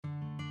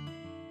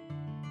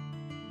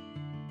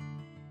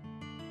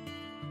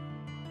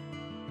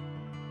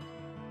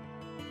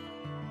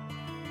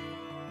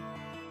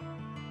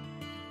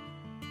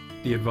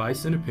The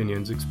advice and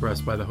opinions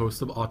expressed by the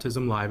host of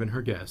Autism Live and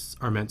her guests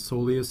are meant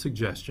solely as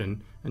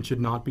suggestion and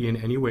should not be in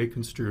any way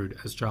construed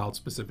as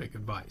child-specific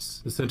advice.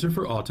 The Center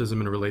for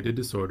Autism and Related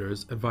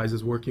Disorders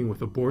advises working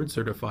with a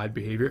board-certified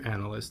behavior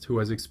analyst who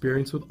has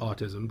experience with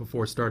autism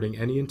before starting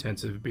any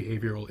intensive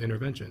behavioral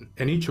intervention.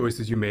 Any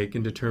choices you make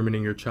in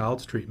determining your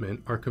child's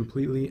treatment are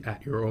completely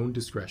at your own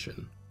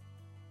discretion.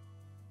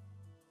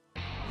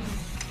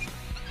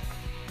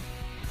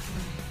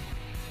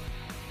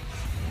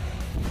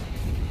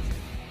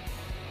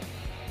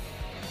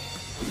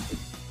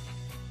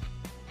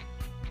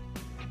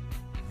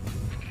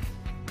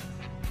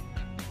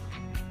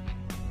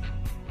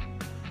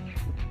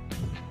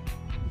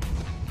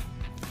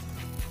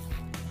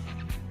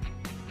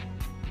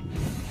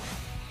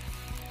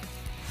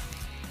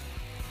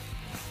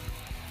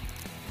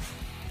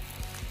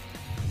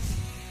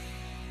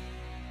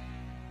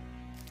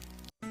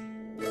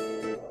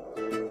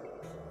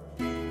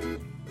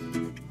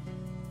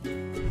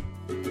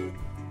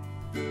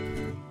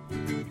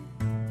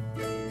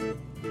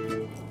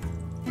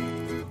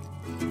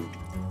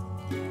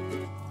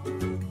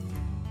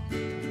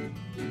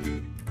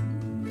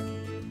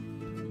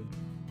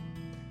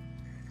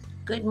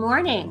 Good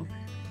morning.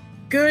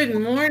 Good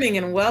morning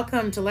and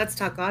welcome to Let's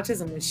Talk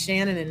Autism with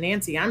Shannon and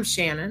Nancy. I'm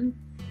Shannon.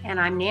 And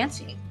I'm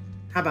Nancy.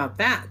 How about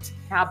that?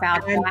 How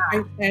about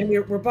that? And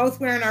we're both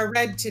wearing our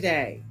red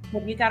today.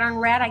 Have you got on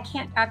red?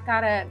 I've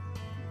got to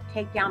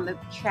take down the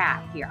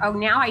chat here. Oh,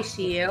 now I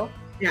see you.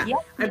 Yeah,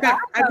 yes, I've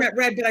got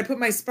red, but I put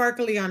my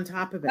sparkly on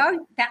top of it.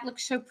 Oh, that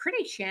looks so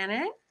pretty,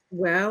 Shannon.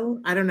 Well,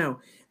 I don't know,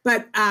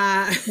 but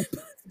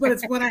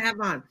it's what I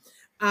have on.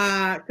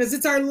 Because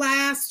it's our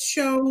last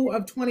show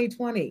of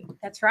 2020.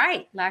 That's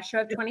right. Last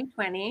show of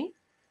 2020.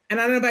 And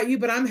I don't know about you,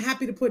 but I'm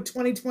happy to put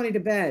 2020 to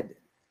bed.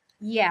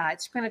 Yeah,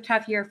 it's been a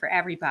tough year for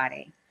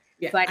everybody.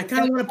 Yeah, but I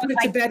kind of want to put it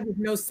to bed with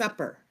no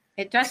supper.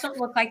 It doesn't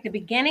look like the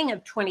beginning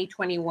of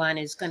 2021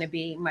 is going to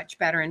be much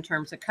better in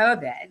terms of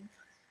COVID.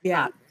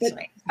 Yeah.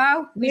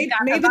 Oh, maybe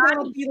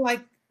that'll be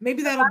like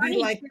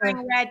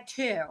red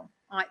too.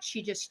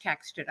 She just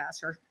texted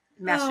us or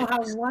message. Oh,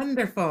 how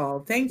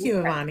wonderful. Thank you,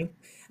 Ivani.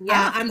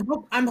 Yeah.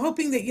 I'm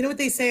hoping that, you know what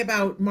they say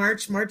about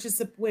March? March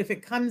is if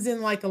it comes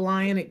in like a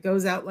lion, it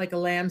goes out like a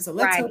lamb. So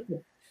let's hope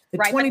that the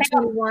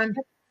 2021.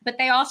 But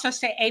they also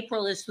say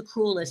April is the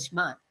cruelest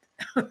month.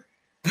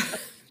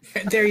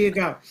 There you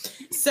go.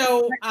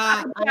 So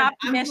I'm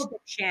optimistic,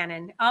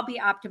 Shannon. I'll be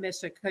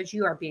optimistic because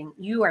you are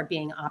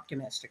being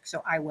optimistic.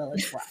 So I will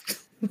as well.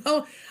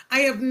 Well, I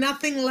have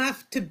nothing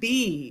left to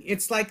be.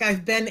 It's like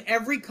I've been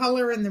every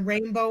color in the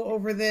rainbow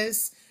over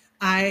this.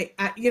 I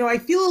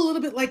feel a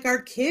little bit like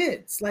our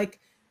kids. Like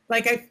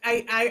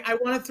I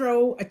want to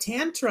throw a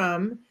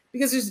tantrum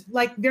because there's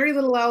like very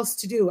little else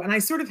to do. And I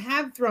sort of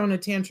have thrown a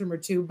tantrum or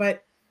two,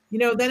 but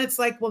then it's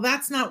like, well,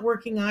 that's not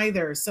working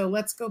either. So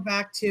let's go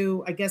back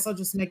to, I guess I'll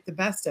just make the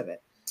best of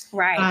it.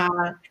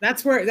 Right.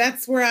 That's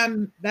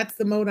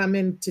the mode I'm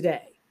in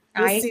today.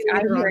 I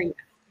hear you.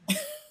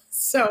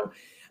 So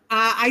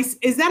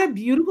is that a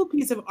beautiful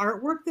piece of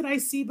artwork that I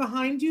see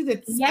behind you?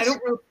 Yes. I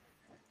don't know.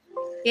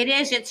 It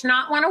is. It's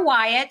not one of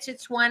Wyatt's.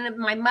 It's one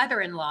my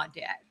mother-in-law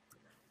did.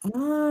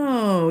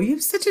 Oh, you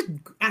have such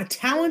a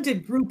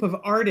talented group of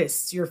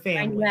artists, your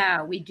family. I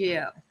know, we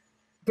do.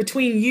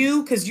 Between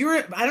you, because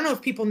I don't know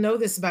if people know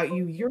this about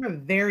you, you're a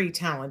very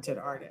talented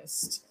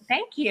artist.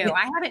 Thank you.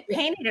 I haven't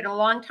painted in a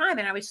long time,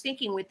 and I was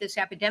thinking with this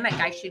epidemic,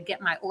 I should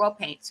get my oil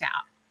paints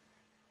out.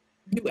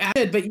 You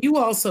added, but you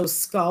also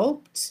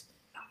sculpt.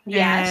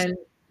 Yes. And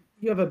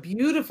you have a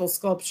beautiful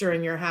sculpture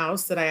in your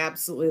house that I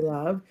absolutely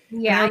love.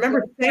 Yeah. And I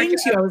remember saying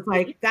to you, I was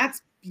like,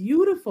 that's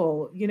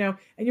beautiful, and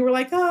you were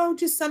like, oh,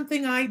 just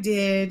something I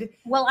did.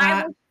 Well,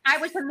 I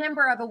was a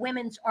member of a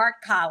women's art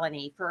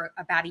colony for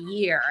about a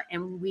year,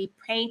 and we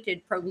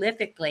painted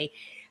prolifically.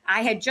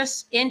 I had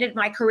just ended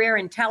my career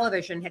in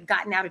television, had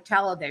gotten out of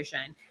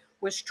television,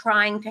 was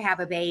trying to have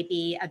a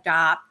baby,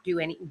 adopt,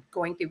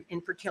 going through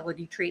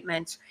infertility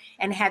treatments,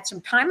 and had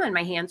some time on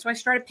my hands. So I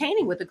started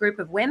painting with a group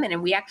of women,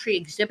 and we actually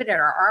exhibited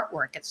our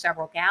artwork at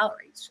several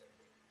galleries.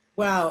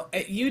 Well,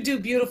 you do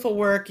beautiful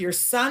work. Your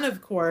son,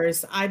 of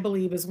course, I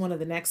believe is one of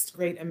the next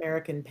great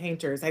American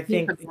painters.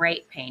 He's a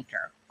great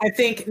painter. I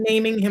think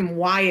naming him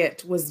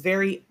Wyatt was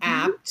very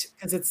apt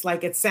because it's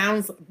like, it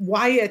sounds,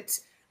 Wyatt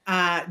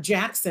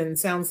Jackson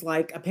sounds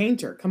like a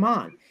painter. Come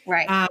on.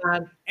 Right.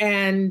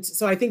 And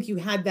so I think you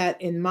had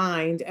that in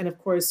mind. And of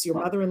course, your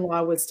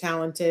mother-in-law was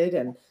talented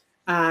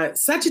and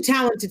such a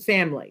talented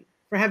family,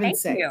 for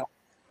heaven's sake.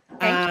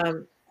 Thank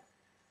you.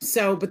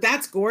 But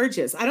that's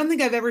gorgeous. I don't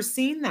think I've ever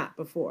seen that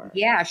before.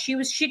 Yeah, she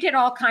did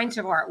all kinds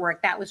of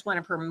artwork. That was one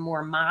of her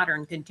more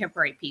modern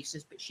contemporary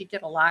pieces, but she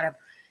did a lot of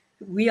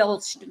real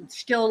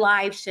still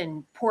lifes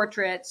and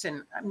portraits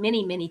and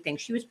many, many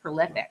things. She was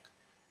prolific.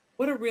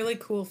 What a really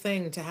cool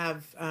thing to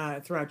have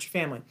throughout your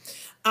family.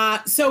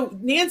 So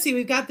Nancy,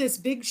 we've got this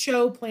big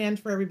show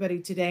planned for everybody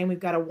today, and we've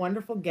got a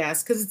wonderful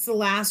guest because it's the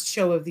last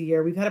show of the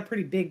year. We've had a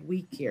pretty big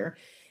week here.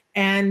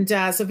 And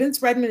so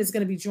Vince Redmond is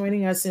going to be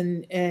joining us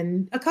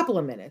in a couple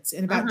of minutes,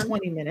 in about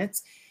 20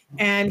 minutes.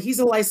 and he's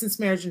a licensed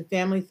marriage and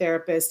family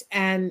therapist.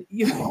 And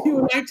you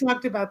and I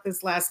talked about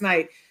this last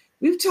night.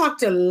 We've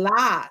talked a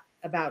lot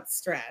about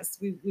stress.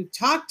 We've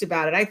talked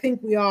about it. I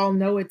think we all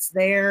know it's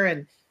there.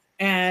 And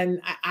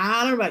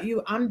I don't know about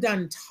you, I'm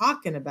done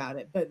talking about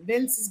it. But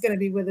Vince is going to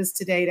be with us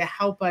today to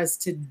help us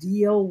to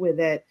deal with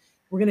it.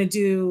 We're going to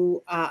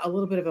do a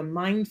little bit of a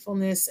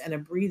mindfulness and a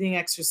breathing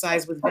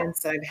exercise with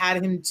Vince that I've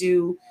had him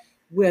do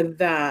with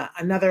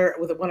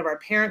one of our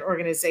parent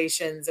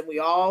organizations, and we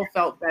all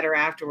felt better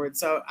afterwards.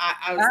 So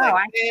I was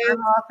I'm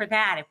all for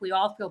that. If we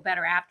all feel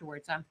better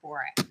afterwards, I'm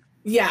for it.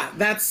 Yeah,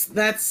 that's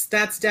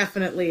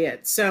definitely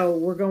it. So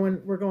we're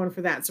going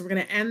for that. So we're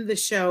going to end the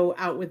show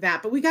out with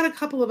that. But we got a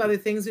couple of other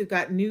things. We've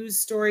got news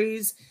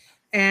stories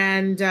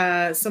and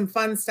some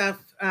fun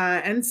stuff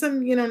and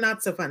some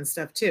not so fun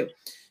stuff too.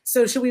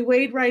 So should we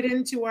wade right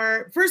into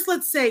our first?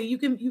 Let's say you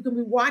can be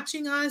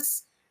watching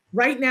us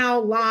right now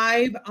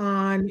live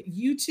on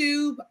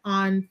YouTube,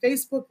 on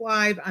Facebook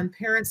Live, on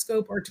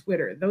Periscope, or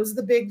Twitter. Those are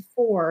the big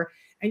four.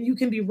 And you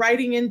can be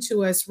writing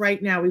into us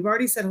right now. We've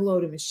already said hello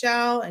to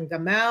Michelle and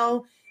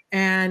Gamel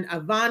and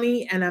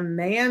Avani and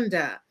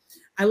Amanda.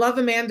 I love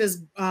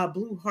Amanda's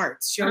blue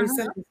hearts. She always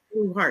sends us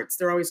blue hearts.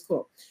 They're always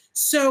cool.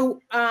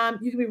 So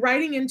you can be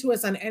writing into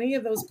us on any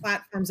of those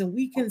platforms, and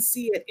we can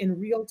see it in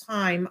real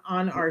time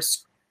on our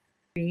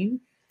screen.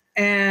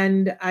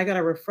 And I got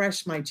to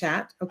refresh my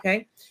chat.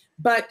 Okay.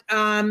 But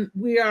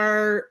we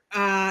are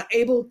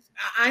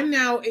I'm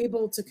now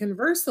able to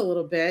converse a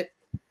little bit.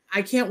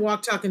 I can't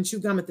walk, talk, and chew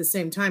gum at the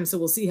same time, so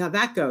we'll see how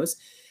that goes.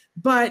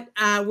 But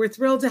we're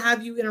thrilled to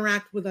have you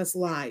interact with us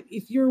live.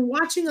 If you're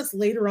watching us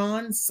later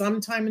on,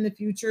 sometime in the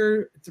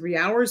future, 3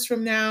 hours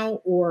from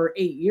now or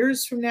 8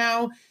 years from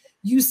now,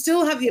 you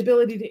still have the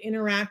ability to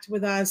interact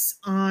with us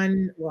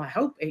on, well, I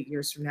hope 8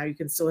 years from now you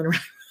can still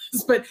interact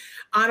with us, but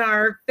on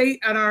our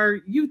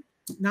YouTube,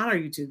 not our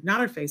YouTube, not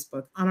our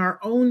Facebook, on our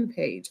own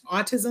page,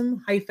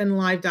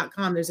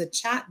 autism-live.com, there's a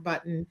chat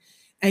button,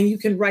 and you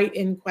can write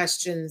in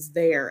questions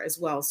there as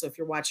well. So if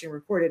you're watching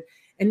recorded.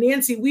 And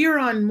Nancy, we are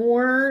on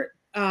more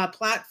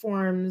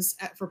platforms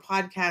for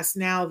podcasts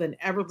now than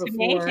ever before. It's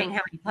amazing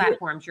how many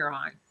platforms you're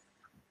on.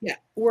 Yeah,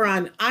 we're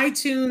on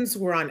iTunes,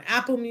 we're on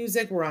Apple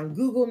Music, we're on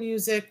Google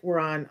Music, we're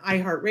on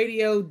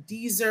iHeartRadio,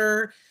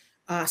 Deezer,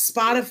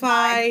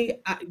 Spotify,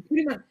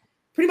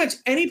 pretty much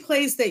any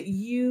place that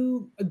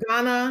you,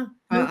 Ghana,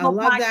 I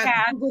love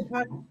that.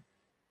 Google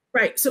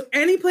Right. So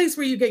any place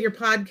where you get your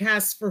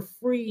podcasts for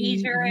free,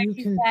 you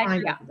can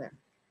find it there.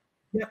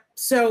 Yep.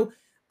 So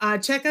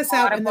check us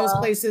out in those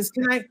places.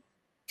 Can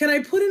I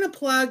put in a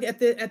plug at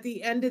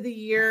the end of the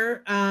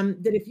year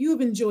that if you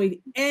have enjoyed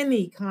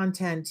any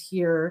content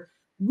here,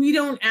 we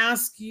don't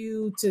ask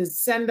you to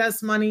send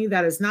us money.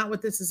 That is not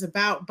what this is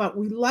about. But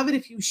we love it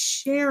if you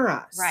share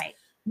us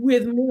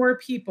with more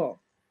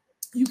people.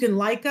 You can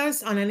like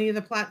us on any of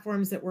the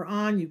platforms that we're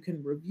on. You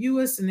can review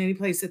us in any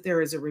place that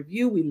there is a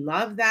review. We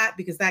love that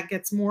because that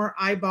gets more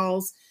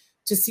eyeballs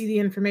to see the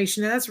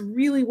information. And that's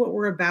really what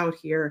we're about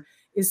here,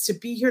 is to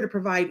be here to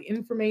provide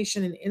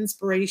information and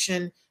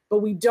inspiration. But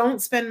we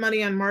don't spend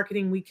money on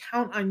marketing. We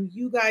count on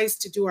you guys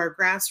to do our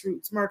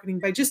grassroots marketing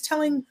by just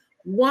telling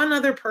one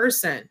other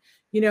person.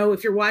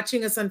 If you're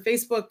watching us on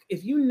Facebook,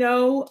 if you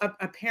know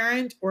a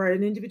parent or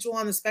an individual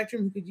on the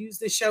spectrum who could use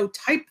this show,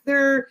 type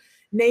their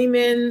name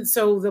in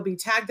so they'll be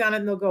tagged on it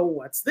and they'll go,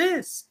 what's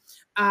this?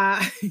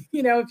 If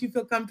you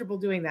feel comfortable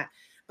doing that.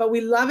 But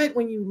we love it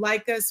when you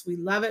like us. We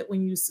love it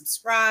when you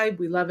subscribe.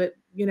 We love it,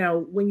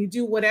 when you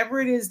do whatever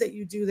it is that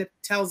you do that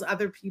tells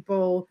other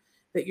people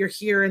that you're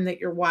here and that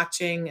you're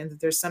watching and that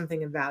there's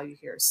something of value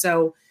here.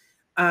 So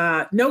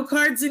no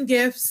cards and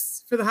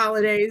gifts for the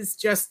holidays.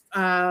 Just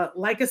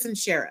like us and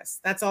share us.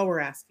 That's all we're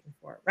asking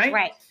for, right?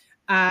 Right.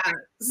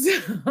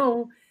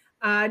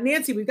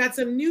 Nancy, we've got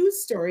some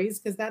news stories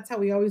because that's how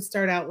we always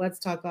start out. Let's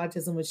talk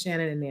autism with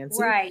Shannon and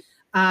Nancy. Right.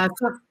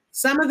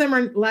 Some of them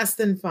are less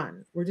than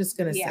fun. We're just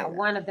going to say that.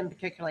 One of them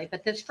particularly.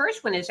 But this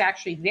first one is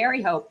actually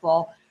very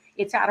hopeful.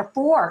 It's out of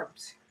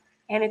Forbes.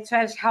 And it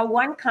says how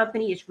one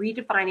company is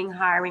redefining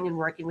hiring and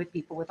working with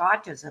people with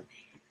autism.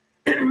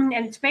 And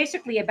it's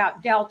basically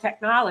about Dell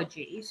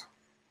Technologies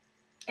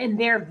and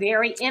their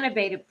very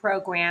innovative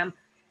program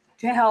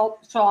to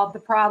help solve the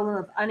problem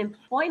of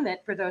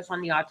unemployment for those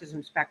on the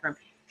autism spectrum.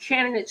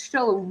 Shannon, it's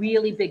still a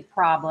really big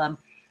problem.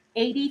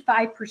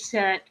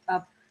 85%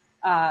 of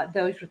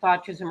those with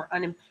autism are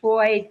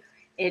unemployed.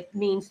 It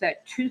means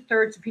that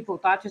 2/3 of people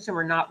with autism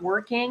are not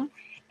working.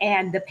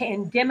 And the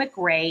pandemic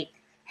rate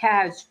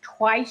has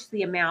twice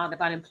the amount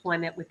of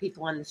unemployment with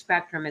people on the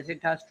spectrum as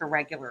it does for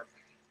regular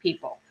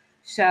people.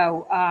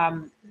 So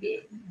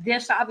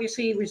this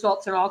obviously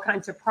results in all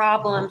kinds of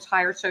problems,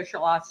 higher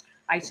social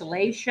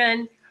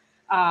isolation.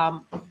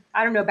 I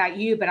don't know about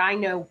you, but I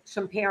know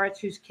some parents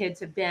whose kids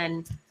have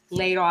been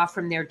laid off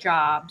from their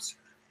jobs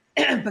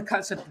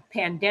because of the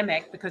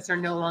pandemic, because they're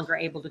no longer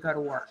able to go to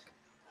work.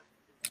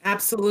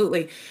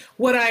 Absolutely.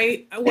 What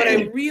I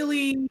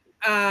really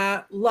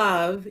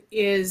love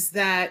is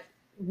that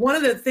one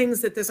of the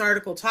things that this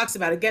article talks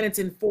about, again, it's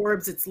in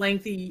Forbes, it's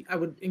lengthy. I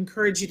would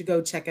encourage you to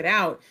go check it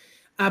out.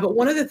 But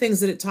one of the things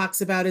that it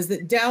talks about is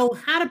that Dell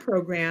had a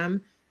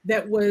program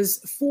that was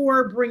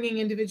for bringing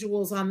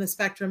individuals on the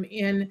spectrum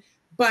in,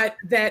 but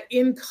that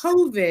in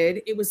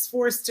COVID, it was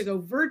forced to go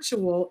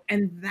virtual,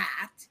 and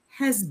that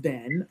has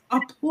been a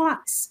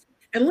plus.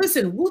 And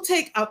listen, we'll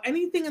take up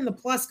anything in the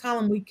plus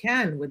column we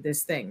can with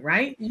this thing,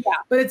 right? Yeah.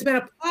 But it's been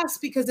a plus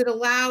because it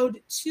allowed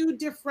two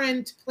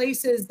different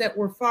places that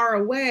were far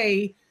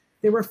away.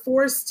 They were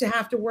forced to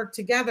have to work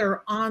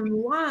together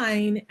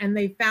online, and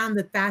they found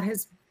that that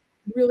has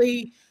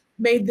really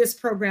made this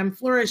program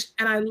flourish.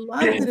 And I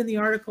love that in the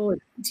article, it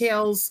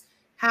details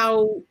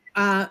how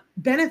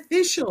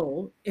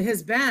beneficial it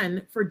has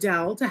been for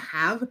Dell to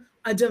have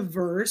a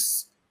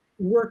diverse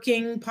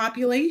working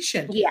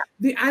population. Yeah.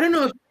 I don't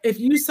know if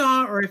you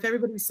saw or if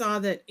everybody saw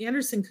that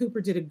Anderson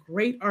Cooper did a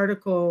great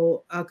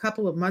article a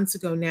couple of months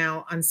ago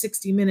now on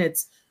 60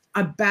 Minutes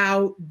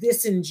about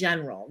this in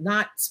general,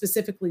 not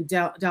specifically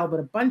Dell, but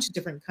a bunch of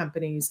different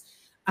companies,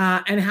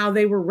 and how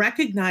they were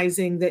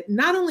recognizing that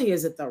not only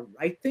is it the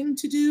right thing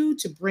to do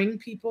to bring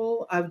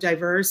people of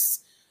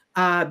diverse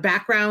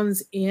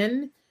backgrounds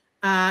in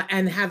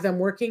and have them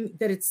working,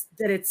 that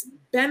it's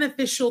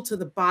beneficial to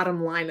the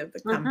bottom line of the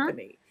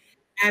company.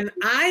 And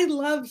I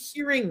love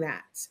hearing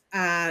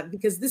that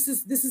because this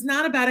is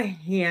not about a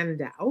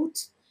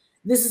handout.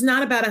 This is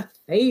not about a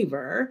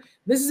favor.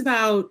 This is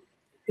about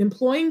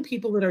employing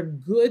people that are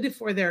good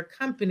for their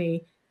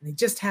company, and they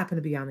just happen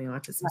to be on the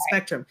autism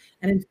spectrum.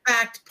 And in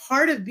fact,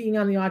 part of being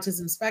on the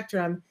autism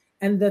spectrum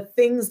and the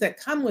things that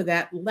come with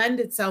that lend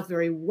itself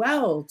very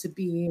well to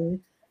being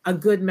a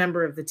good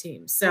member of the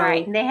team. So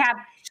right. And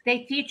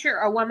they feature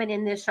a woman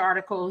in this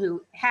article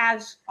who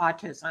has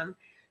autism,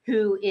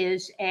 who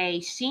is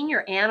a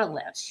senior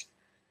analyst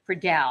for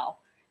Dell.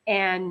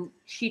 And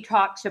she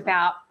talks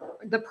about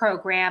the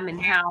program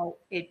and how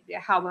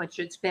much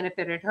it's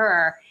benefited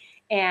her.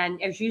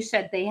 And as you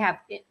said, they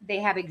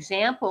have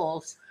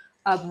examples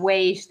of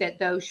ways that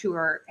those who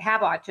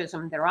have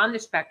autism that are on the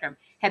spectrum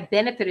have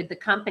benefited the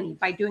company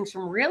by doing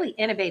some really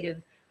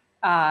innovative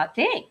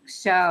things.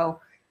 So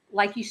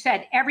like you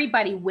said,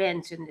 everybody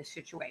wins in this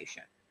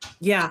situation.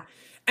 Yeah.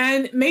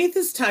 And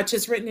Maytha's Touch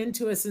has written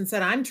into us and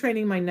said, I'm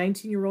training my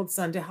 19-year-old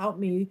son to help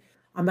me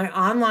on my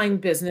online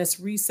business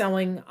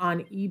reselling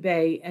on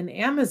eBay and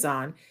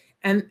Amazon.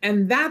 And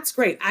that's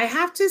great. I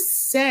have to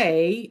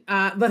say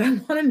that I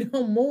want to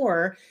know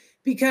more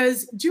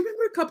because do you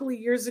remember a couple of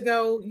years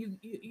ago,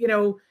 you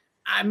know,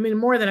 I mean,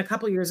 more than a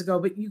couple of years ago,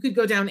 but you could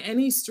go down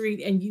any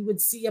street and you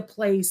would see a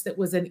place that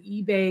was an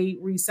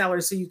eBay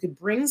reseller. So you could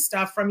bring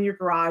stuff from your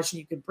garage and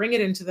you could bring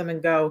it into them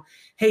and go,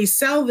 hey,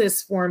 sell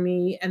this for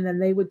me. And then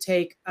they would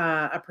take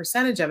a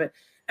percentage of it.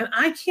 And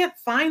I can't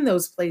find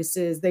those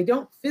places. They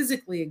don't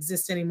physically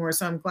exist anymore.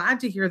 So I'm glad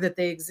to hear that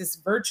they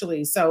exist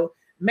virtually. So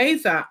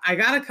Maytha, I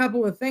got a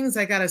couple of things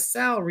I got to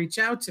sell. Reach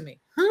out to me.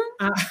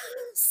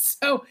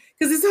 So,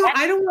 because it's all,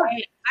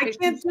 I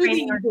can't do the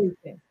eBay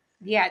thing.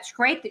 Yeah, it's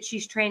great that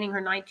she's training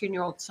her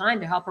 19-year-old son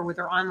to help her with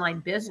her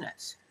online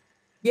business.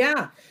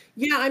 Yeah.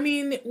 Yeah. I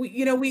mean,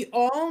 we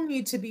all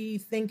need to be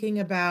thinking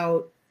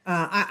about,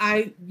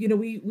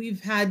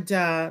 we've had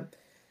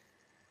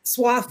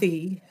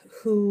Swathi,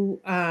 who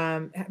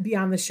be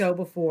on the show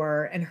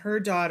before, and her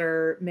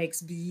daughter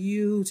makes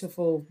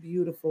beautiful,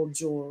 beautiful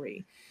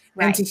jewelry.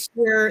 Right. And to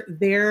hear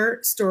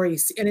their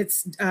stories, and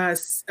it's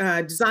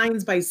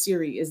Designs by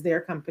Siri is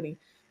their company.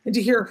 And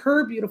to hear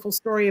her beautiful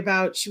story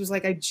about, she was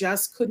like, I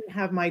just couldn't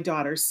have my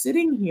daughter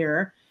sitting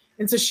here.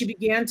 And so she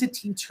began to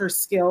teach her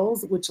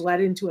skills, which led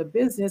into a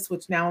business,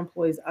 which now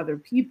employs other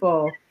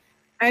people.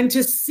 And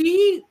to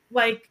see,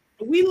 like,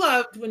 we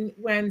loved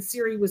when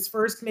Siri was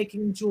first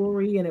making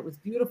jewelry and it was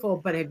beautiful,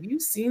 but have you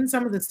seen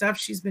some of the stuff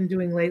she's been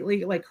doing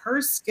lately? Like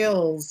her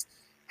skills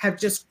have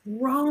just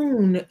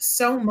grown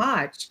so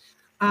much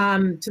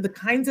to the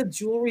kinds of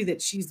jewelry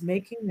that she's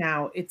making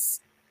now. It's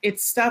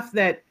stuff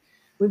that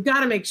we've got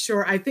to make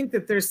sure. I think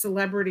that there's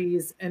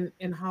celebrities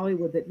in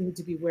Hollywood that need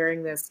to be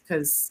wearing this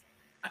because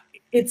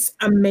it's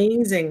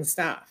amazing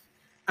stuff.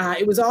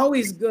 It was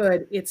always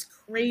good. It's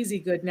crazy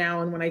good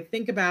now. And when I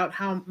think about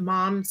how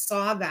mom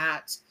saw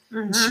that,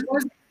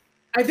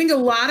 I think a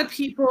lot of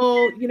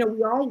people, we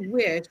all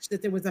wish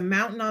that there was a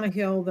mountain on a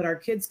hill that our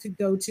kids could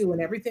go to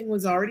and everything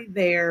was already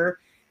there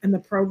and the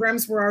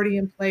programs were already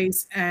in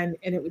place and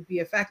it would be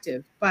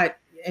effective. But,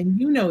 and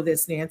you know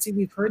this, Nancy,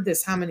 we've heard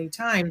this how many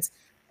times.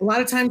 A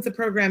lot of times the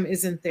program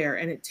isn't there,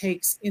 and it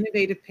takes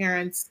innovative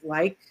parents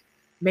like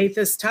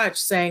Maytha's Touch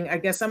saying, I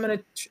guess I'm going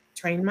to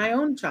train my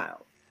own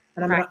child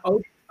and I'm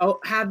going to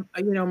have,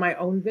 my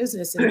own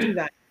business and do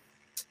that.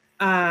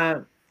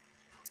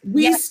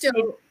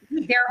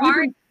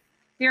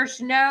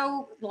 There's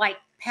no like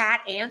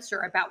pat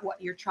answer about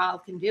what your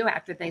child can do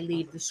after they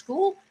leave the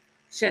school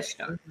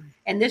system.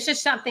 And this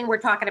is something we're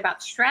talking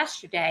about stress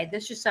today.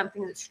 This is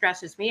something that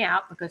stresses me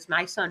out because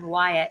my son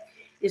Wyatt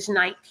is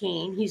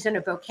 19. He's in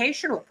a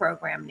vocational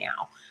program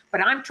now,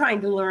 but I'm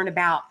trying to learn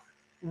about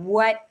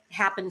what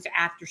happens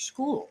after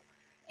school.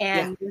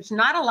 And there's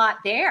not a lot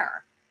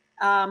there.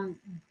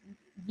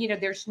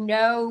 There's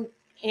no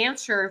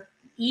answer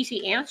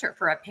easy answer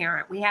for a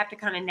parent. We have to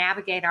kind of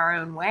navigate our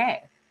own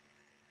way.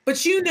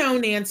 But you know,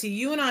 Nancy,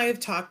 you and I have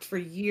talked for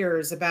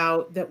years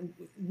about that.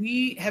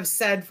 We have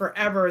said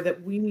forever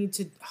that we need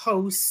to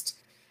host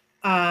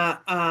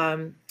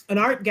an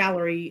art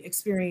gallery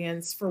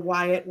experience for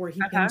Wyatt where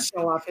he can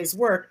show off his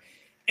work.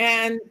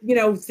 And, you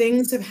know,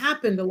 things have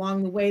happened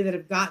along the way that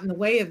have gotten in the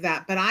way of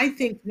that. But I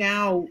think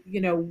now,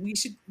 you know, we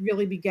should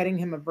really be getting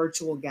him a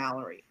virtual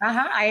gallery.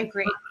 I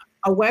agree.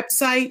 A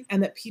website,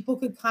 and that people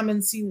could come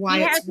and see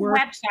Wyatt's work.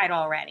 He has a website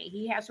already.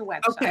 He has a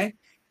website. Okay.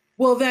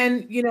 Well,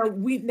 then, you know,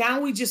 we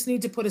just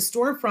need to put a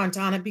storefront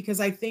on it, because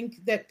I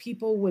think that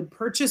people would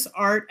purchase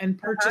art and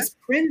purchase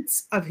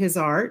prints of his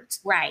art.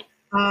 Right.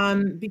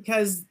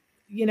 Because,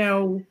 you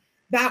know,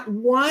 that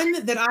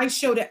one that I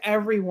show to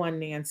everyone,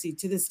 Nancy,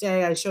 to this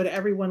day, I show to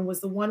everyone,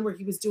 was the one where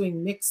he was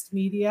doing mixed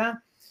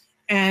media.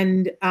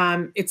 And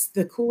it's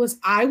the coolest.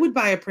 I would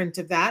buy a print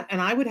of that,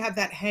 and I would have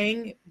that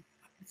hang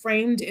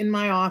framed in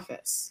my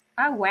office.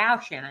 Oh, wow,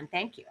 Shannon.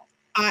 Thank you.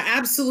 I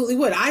absolutely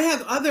would. I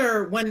have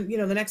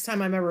the next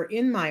time I'm ever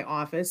in my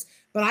office,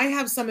 but I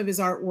have some of his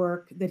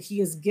artwork that he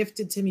has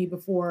gifted to me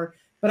before.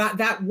 But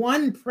that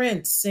one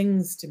print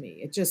sings to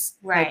me. It just,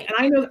 right.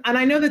 And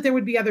I know that there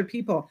would be other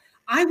people.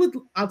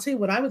 I'll tell you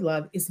what I would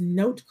love is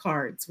note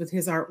cards with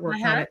his artwork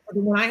on it.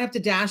 When I have to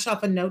dash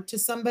off a note to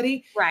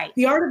somebody. Right.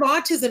 The Art of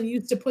Autism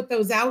used to put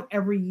those out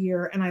every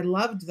year, and I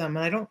loved them.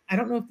 And I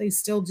don't know if they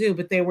still do,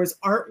 but there was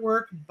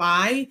artwork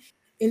by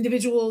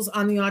individuals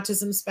on the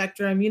autism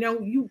spectrum. You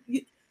know,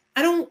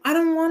 I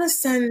don't want to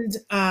send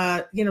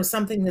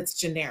something that's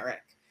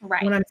generic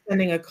when I'm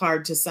sending a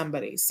card to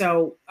somebody.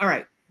 So, all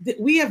right,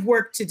 we have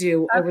work to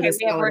do over this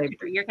holiday.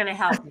 You're going to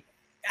help me.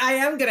 I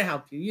am going to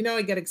help you. You know,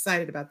 I get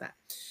excited about that.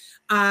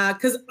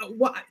 Because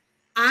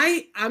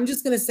I'm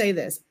just going to say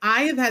this.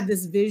 I have had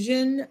this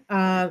vision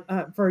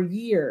for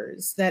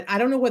years that I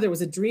don't know whether it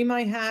was a dream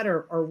I had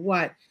or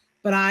what,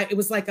 but it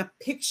was like a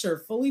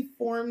picture fully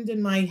formed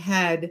in my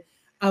head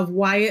of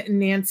Wyatt and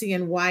Nancy,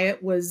 and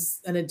Wyatt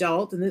was an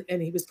adult,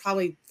 and he was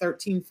probably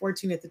 13,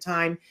 14 at the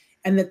time,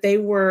 and that they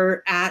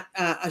were at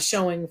a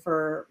showing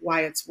for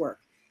Wyatt's work.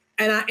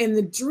 And in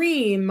the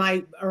dream,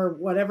 or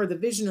whatever the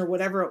vision or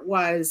whatever it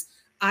was,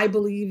 I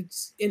believed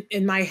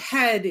in my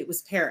head it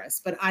was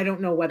Paris, but I don't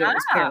know whether it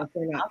was Paris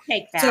or not. I'll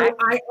take that. So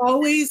I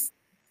always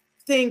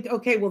think,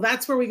 okay, well,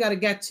 that's where we got to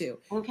get to.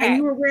 Okay. And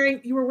you were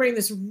wearing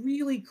this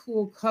really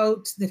cool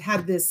coat that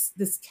had this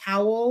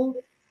cowl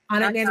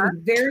on it, and a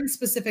very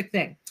specific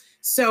thing.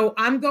 So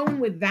I'm going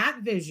with that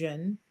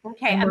vision.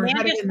 Okay.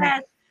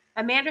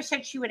 Amanda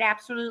said she would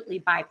absolutely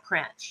buy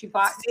prints. She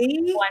bought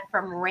one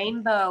from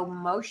Rainbow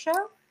Motion.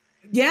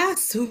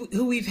 Yes,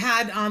 who we've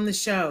had on the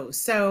show.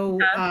 So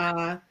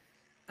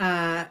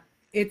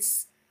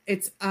it's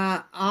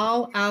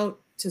all out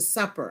to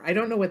supper. I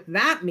don't know what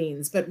that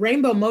means, but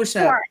Rainbow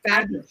Motion.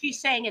 I think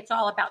she's saying it's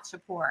all about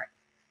support.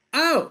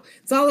 Oh,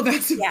 it's all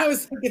about support. Yeah. I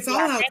was like, it's all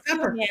out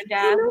supper.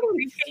 Amanda, we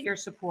appreciate your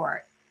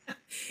support.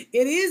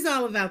 It is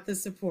all about the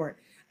support.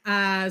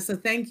 So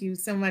thank you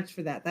so much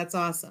for that. That's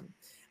awesome.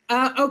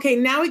 Okay,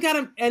 now we got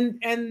to,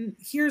 and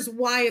here's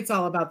why it's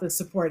all about the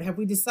support. Have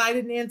we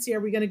decided, Nancy, are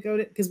we going to go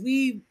to, because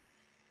we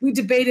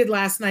debated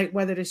last night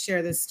whether to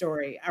share this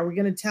story. Are we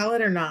going to tell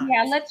it or not?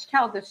 Yeah, let's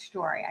tell the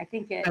story. I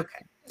think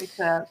it's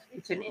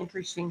an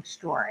interesting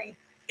story.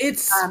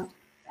 It's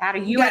out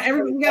of we got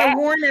to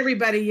warn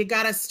everybody. You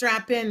got to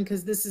strap in,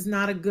 because this is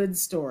not a good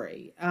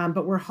story.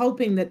 But we're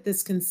hoping that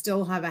this can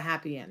still have a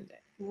happy ending.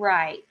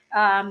 Right.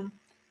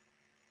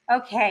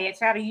 Okay,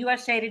 it's out of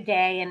USA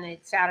Today, and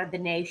it's out of The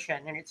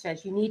Nation, and it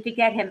says, you need to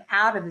get him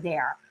out of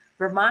there.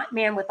 Vermont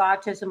man with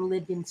autism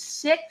lived in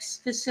 6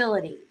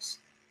 facilities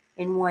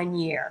in 1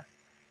 year.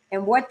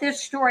 And what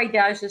this story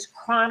does is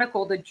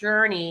chronicle the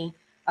journey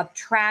of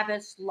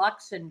Travis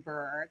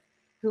Luxembourg,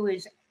 who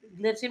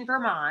lives in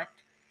Vermont,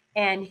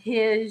 and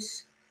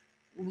his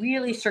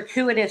really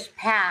circuitous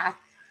path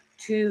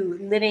to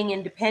living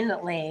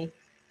independently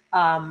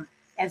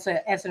as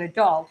an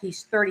adult.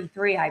 He's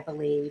 33, I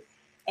believe.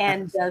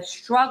 And the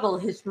struggle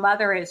his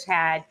mother has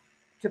had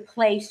to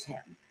place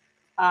him.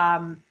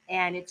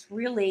 And it's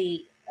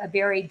really a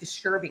very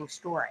disturbing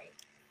story.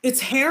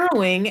 It's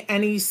harrowing,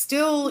 and he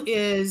still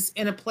is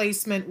in a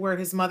placement where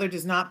his mother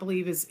does not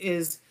believe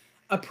is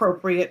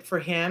appropriate for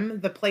him.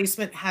 The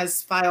placement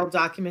has filed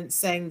documents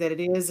saying that it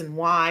is, and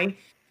why.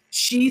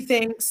 She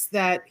thinks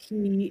that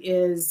he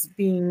is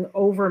being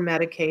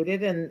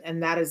over-medicated,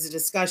 and that is a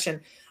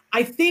discussion.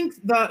 I think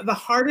the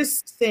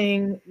hardest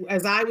thing,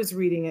 as I was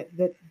reading it,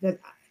 that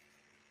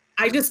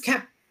I just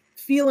kept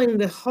feeling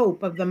the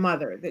hope of the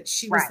mother, that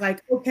she was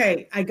like,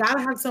 okay, I got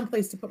to have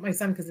someplace to put my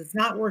son because it's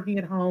not working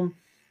at home.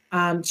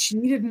 She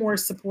needed more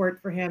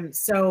support for him.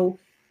 So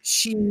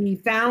she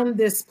found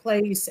this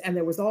place, and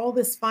there was all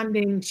this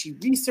funding. She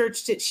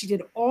researched it. She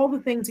did all the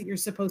things that you're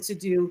supposed to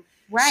do.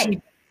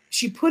 Right.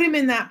 She put him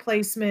in that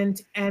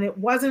placement, and it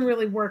wasn't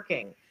really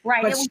working.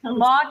 Right. It was a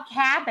log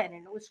cabin,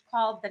 and it was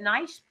called The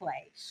Nice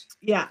Place.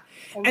 Yeah.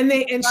 And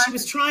she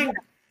was trying.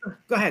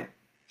 Go ahead.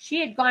 She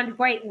had gone to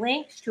great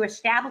lengths to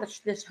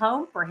establish this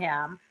home for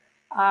him.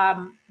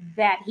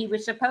 that he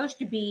was supposed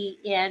to be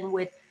in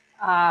with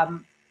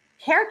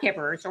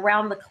caregivers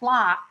around the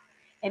clock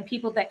and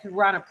people that could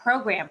run a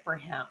program for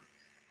him.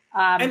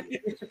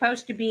 It was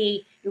supposed to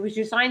be, it was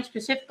designed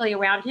specifically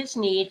around his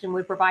needs and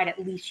would provide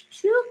at least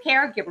 2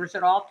 caregivers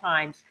at all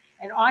times,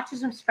 an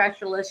autism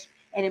specialist,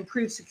 and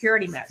improved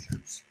security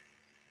measures.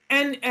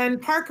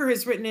 And Parker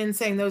has written in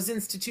saying those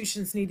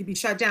institutions need to be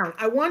shut down.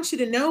 I want you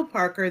to know,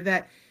 Parker,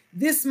 that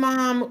this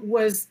mom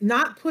was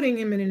not putting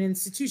him in an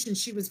institution.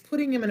 She was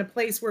putting him in a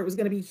place where it was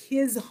going to be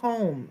his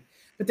home.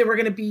 But there were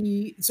going to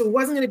be, so it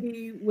wasn't going to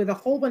be with a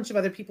whole bunch of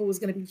other people. It was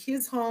going to be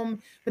his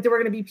home, but there were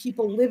going to be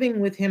people living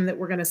with him that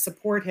were going to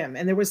support him.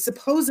 And there was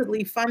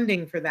supposedly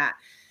funding for that.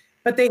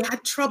 But they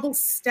had trouble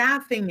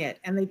staffing it,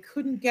 and they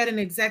couldn't get an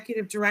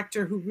executive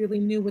director who really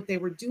knew what they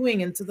were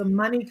doing. And so the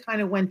money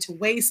kind of went to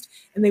waste,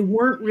 and they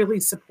weren't really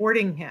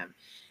supporting him.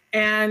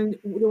 And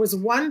there was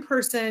one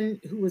person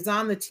who was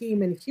on the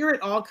team, and here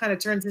it all kind of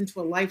turns into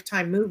a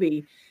Lifetime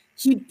movie.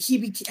 He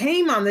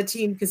became on the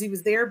team because he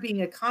was there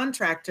being a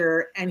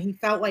contractor, and he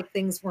felt like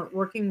things weren't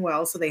working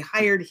well. So they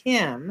hired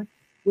him,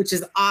 which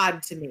is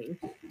odd to me.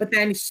 But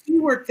then he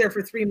worked there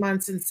for 3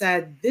 months and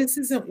said, this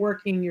isn't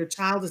working. Your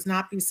child does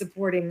not be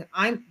supporting.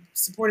 I'm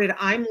supported.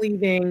 I'm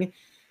leaving.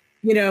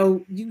 You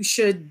know, you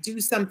should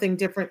do something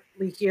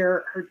differently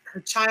here. Her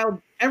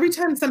child, every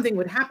time something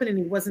would happen and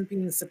he wasn't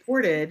being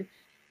supported,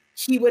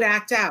 he would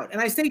act out. And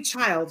I say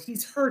child,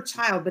 he's her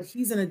child, but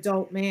he's an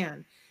adult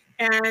man.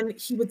 And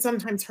he would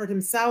sometimes hurt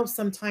himself,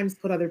 sometimes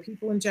put other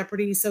people in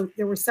jeopardy. So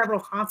there were several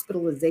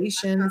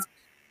hospitalizations.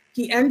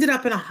 He ended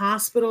up in a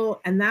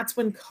hospital, and that's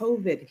when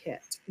COVID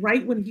hit,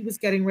 right when he was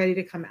getting ready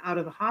to come out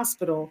of the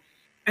hospital.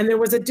 And there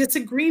was a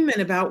disagreement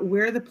about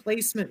where the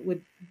placement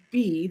would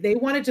be. They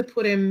wanted to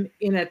put him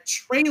in a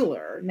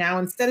trailer. Now,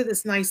 instead of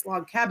this nice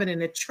log cabin,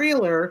 in a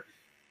trailer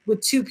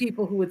with 2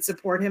 people who would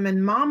support him.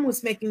 And Mom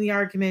was making the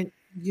argument,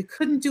 you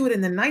couldn't do it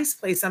in the nice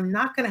place. I'm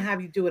not going to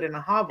have you do it in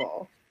a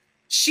hovel.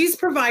 She's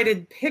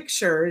provided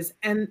pictures,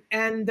 and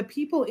the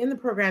people in the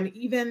program,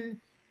 even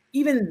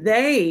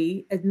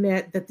they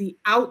admit that the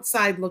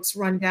outside looks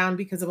run down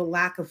because of a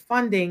lack of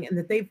funding, and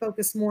that they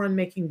focus more on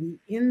making the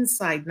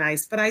inside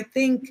nice. But I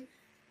think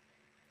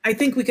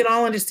we can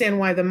all understand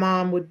why the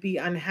mom would be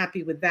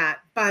unhappy with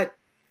that. But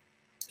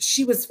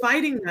she was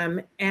fighting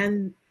them,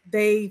 and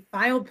they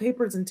filed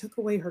papers and took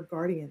away her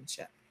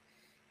guardianship.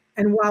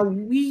 And while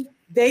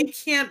they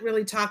can't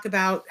really talk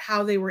about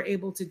how they were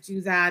able to do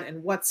that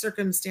and what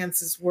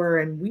circumstances were,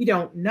 and we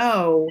don't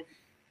know,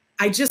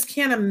 I just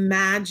can't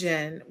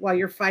imagine, while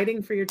you're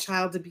fighting for your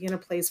child to be in a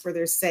place where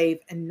they're safe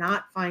and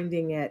not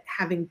finding it,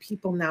 having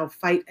people now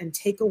fight and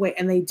take away,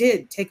 and they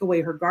did take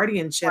away her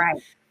guardianship.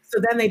 Right. So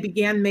then they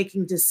began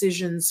making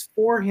decisions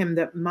for him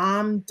that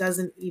Mom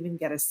doesn't even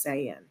get a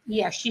say in.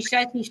 Yeah, she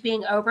says he's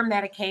being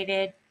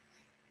over-medicated.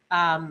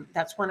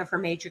 That's one of her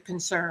major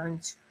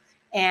concerns.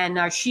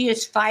 And she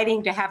is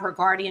fighting to have her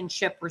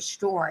guardianship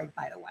restored,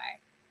 by the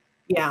way.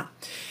 Yeah.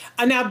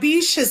 Now,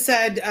 Bish has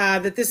said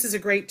that this is a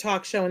great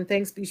talk show, and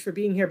thanks, Bish, for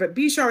being here. But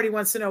Bish already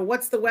wants to know,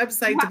 what's the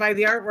website to buy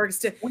the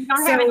artworks? We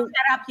don't have it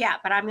set up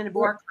yet, but I'm going to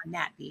work on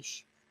that,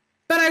 Bish.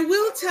 But I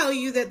will tell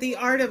you that the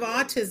Art of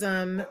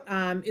Autism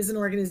is an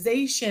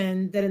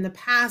organization that in the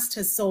past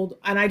has sold,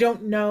 and I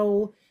don't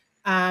know,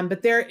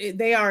 but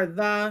they are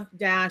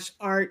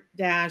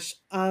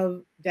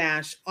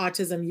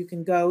the-art-of-autism. You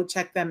can go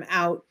check them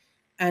out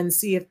and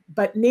see if,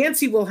 but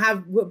Nancy will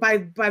have, by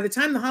the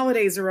time the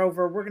holidays are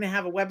over, we're going to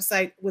have a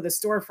website with a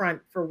storefront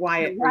for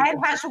Wyatt. Wyatt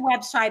has a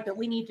website, but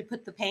we need to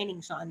put the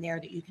paintings on there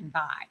that you can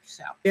buy.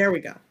 So there we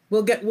go.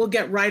 We'll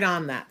get right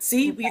on that.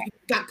 See, okay. We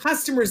got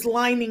customers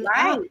lining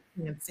up,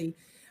 Nancy.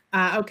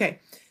 Okay.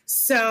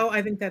 So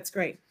I think that's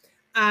great.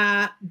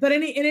 But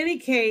in any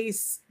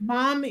case,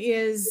 Mom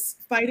is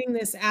fighting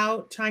this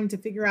out, trying to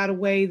figure out a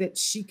way that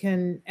she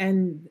can,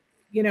 and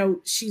you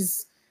know,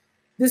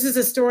 this is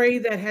a story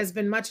that has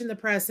been much in the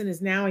press and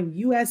is now in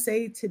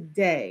USA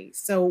Today.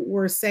 So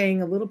we're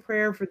saying a little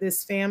prayer for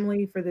this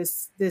family, for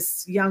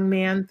this young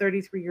man,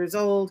 33 years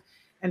old,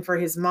 and for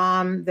his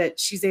mom, that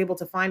she's able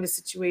to find a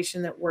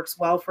situation that works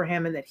well for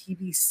him and that he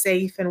be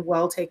safe and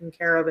well taken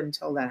care of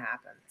until that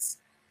happens.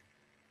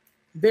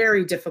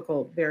 Very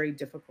difficult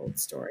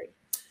story.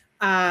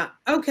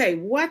 Okay,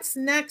 what's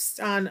next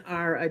on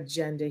our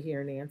agenda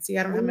here, Nancy?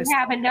 I don't have my... We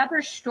have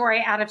another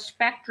story out of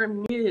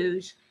Spectrum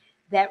News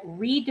that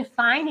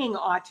redefining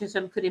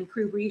autism could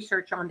improve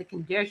research on the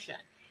condition.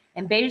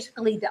 And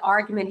basically the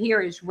argument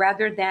here is,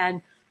 rather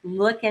than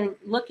looking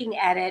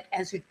at it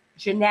as a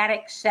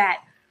genetic set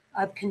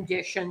of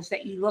conditions,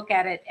 that you look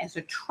at it as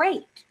a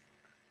trait,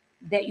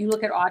 that you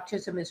look at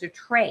autism as a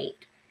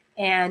trait.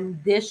 And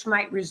this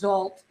might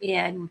result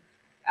in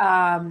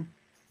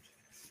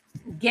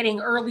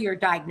getting earlier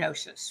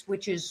diagnosis,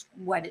 which is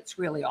what it's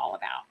really all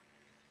about.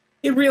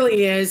 It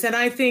really is. And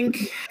I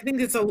think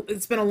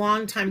it's been a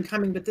long time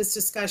coming, but this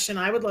discussion,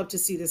 I would love to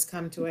see this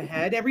come to a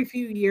head. Every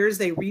few years,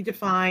 they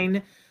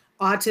redefine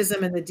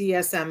autism in the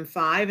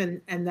DSM-5,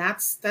 and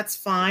that's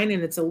fine.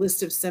 And it's a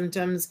list of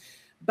symptoms.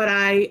 But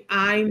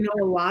I know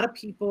a lot of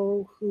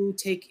people who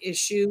take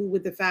issue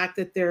with the fact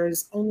that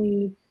there's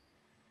only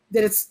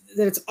that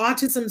it's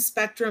autism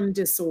spectrum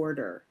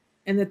disorder,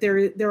 and that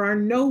there are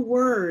no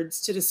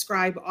words to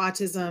describe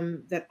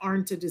autism that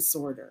aren't a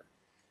disorder.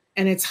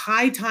 And it's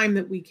high time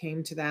that we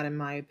came to that, in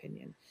my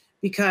opinion,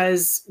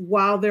 because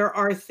while there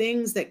are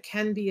things that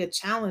can be a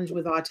challenge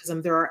with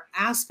autism, there are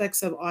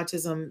aspects of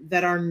autism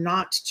that are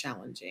not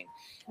challenging.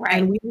 Right.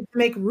 And we need to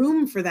make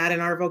room for that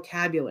in our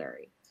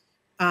vocabulary.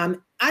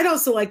 I'd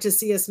also like to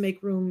see us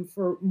make room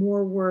for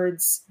more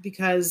words,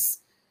 because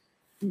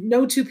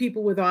no two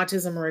people with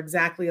autism are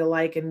exactly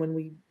alike. And when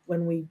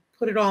we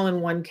put it all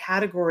in one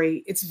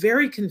category, it's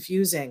very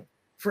confusing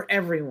for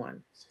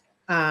everyone.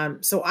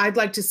 So I'd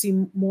like to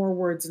see more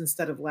words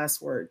instead of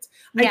less words.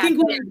 Yeah, I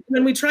think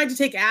when we tried to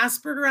take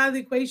Asperger out of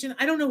the equation,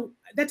 I don't know,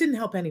 that didn't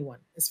help anyone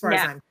as far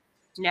as I'm.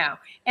 No.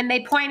 And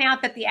they point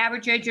out that the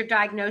average age of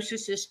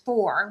diagnosis is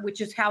 4, which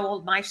is how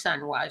old my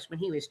son was when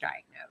he was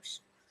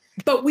diagnosed.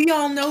 But we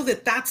all know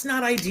that that's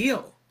not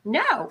ideal.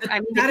 No, I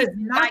mean, that is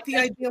not the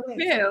ideal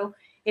age.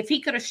 If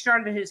he could have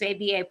started his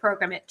ABA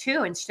program at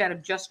 2 instead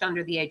of just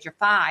under the age of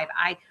 5,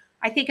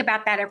 I think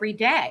about that every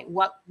day.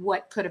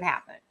 What could have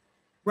happened?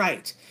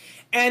 Right.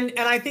 And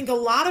I think a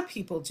lot of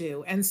people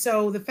do. And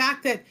so the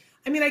fact that,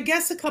 I mean, I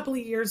guess a couple of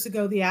years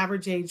ago, the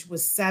average age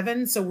was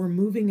 7. So we're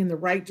moving in the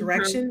right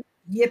direction.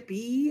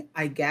 Yippee,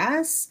 I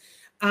guess.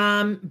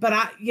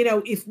 But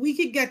if we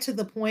could get to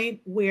the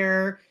point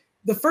where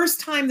the first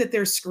time that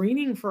they're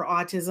screening for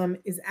autism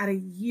is at a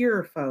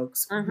year,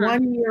 folks,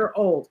 1 year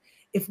old.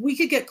 If we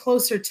could get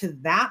closer to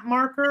that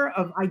marker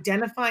of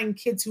identifying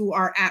kids who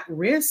are at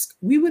risk,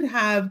 we would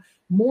have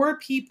more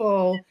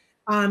people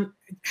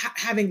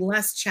having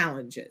less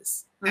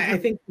challenges. I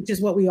think, which is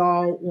what we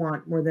all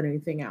want more than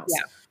anything else.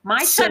 Yeah.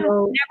 My son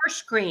was never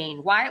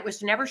screened. Wyatt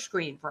was never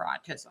screened for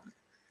autism.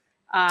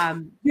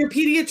 Your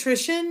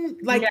pediatrician,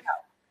 like, no,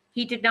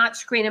 he did not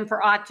screen him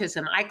for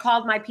autism. I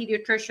called my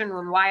pediatrician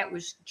when Wyatt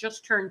was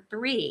just turned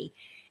 3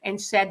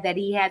 and said that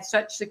he had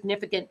such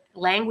significant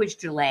language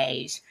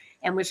delays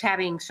and was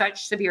having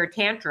such severe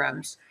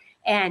tantrums.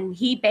 And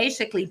he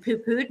basically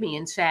poo-pooed me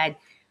and said,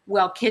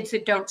 well, kids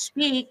that don't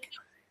speak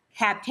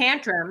have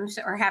tantrums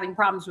or having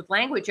problems with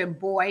language, and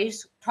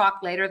boys talk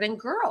later than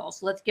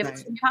girls. Let's give it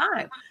some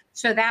time.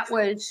 So that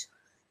was,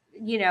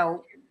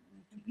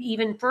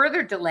 even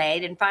further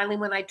delayed. And finally,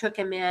 when I took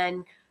him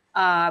in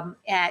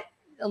at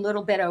a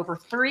little bit over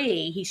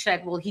 3, he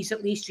said, well, he's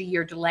at least a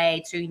year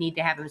delayed, so you need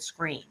to have him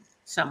screened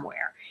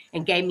somewhere,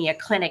 and gave me a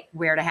clinic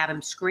where to have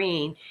him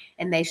screened.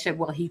 And they said,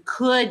 well, he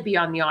could be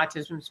on the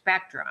autism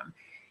spectrum.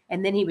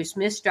 And then he was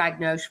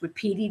misdiagnosed with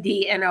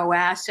PDD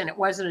NOS. And it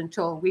wasn't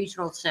until a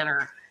regional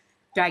center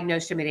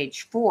diagnosed him at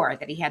age 4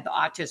 that he had the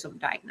autism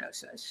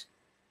diagnosis.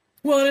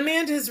 Well, and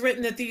Amanda has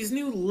written that these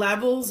new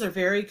levels are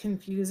very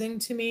confusing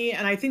to me.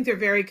 And I think they're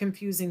very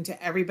confusing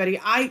to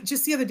everybody.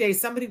 Just the other day,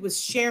 somebody was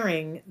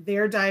sharing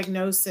their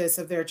diagnosis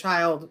of their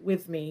child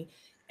with me,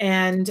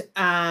 and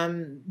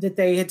that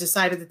they had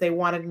decided that they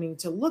wanted me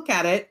to look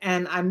at it.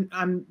 And I'm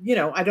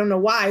I don't know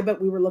why, but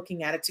we were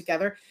looking at it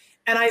together.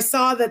 And I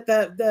saw that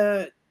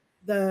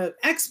the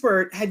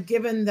expert had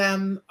given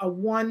them a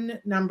 1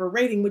 number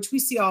rating, which we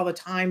see all the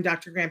time.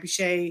 Dr.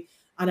 Granpeesheh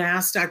on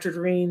Ask Dr.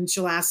 Doreen,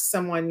 she'll ask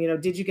someone,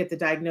 did you get the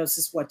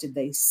diagnosis? What did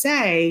they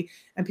say?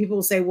 And people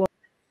will say, well,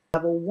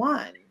 level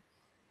 1.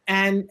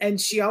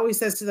 And she always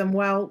says to them,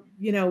 well,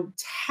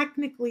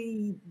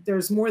 technically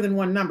there's more than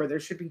 1 number. There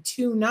should be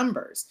 2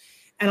 numbers.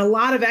 And a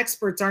lot of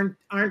experts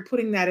aren't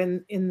putting that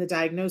in the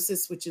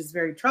diagnosis, which is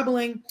very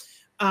troubling.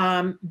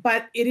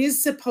 But it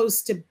is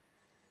supposed to,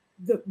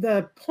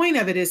 the point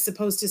of it is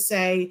supposed to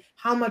say,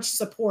 how much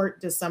support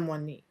does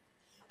someone need?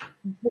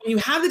 When you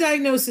have the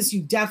diagnosis,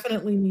 you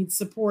definitely need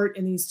support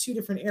in these 2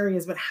 different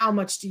areas, but how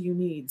much do you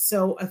need?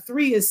 So a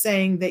 3 is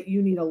saying that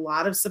you need a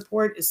lot of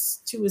support.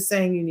 2 is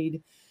saying you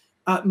need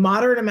a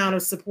moderate amount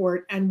of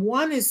support. And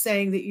 1 is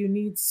saying that you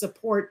need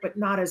support, but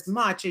not as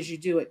much as you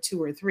do at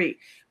 2 or 3.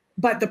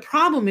 But the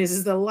problem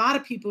is that a lot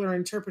of people are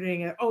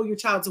interpreting it, oh, your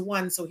child's a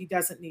 1, so he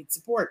doesn't need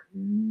support.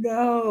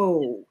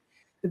 No,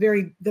 the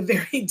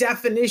very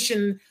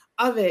definition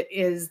of it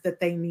is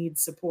that they need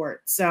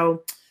support.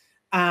 So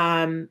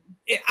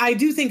I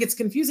do think it's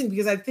confusing,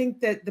 because I think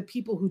that the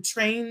people who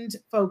trained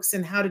folks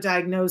in how to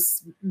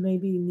diagnose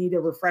maybe need a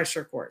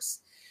refresher course,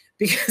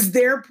 because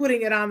they're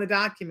putting it on the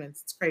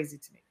documents. It's crazy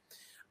to me.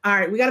 All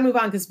right, we got to move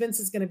on because Vince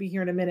is going to be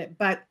here in a minute.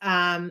 But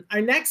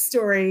our next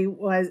story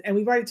was, and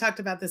we've already talked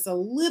about this a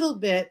little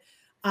bit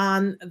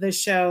on the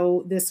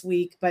show this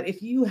week, but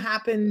if you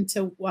happen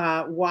to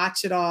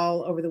watch it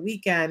all over the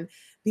weekend,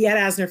 the Ed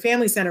Asner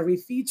Family Center, we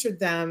featured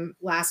them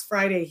last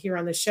Friday here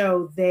on the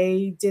show.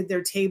 They did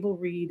their table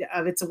read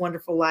of It's a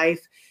Wonderful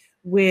Life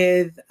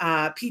with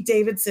Pete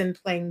Davidson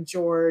playing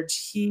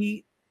George.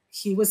 He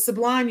was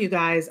sublime, you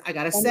guys, I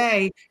got to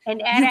say. And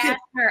Ed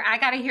Asner, I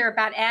got to hear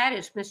about Ed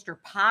as Mr.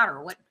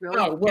 Potter. What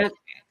brilliant.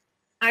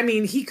 I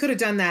mean, he could have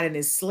done that in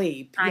his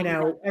sleep.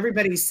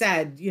 Everybody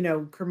said,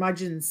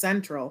 curmudgeon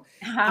central.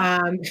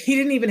 He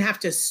didn't even have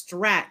to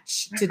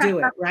stretch to do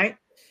it, right?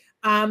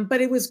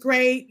 But it was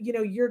great. You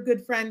know, your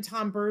good friend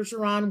Tom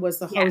Bergeron was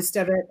the host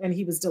of it, and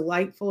he was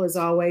delightful as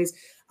always.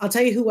 I'll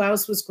tell you who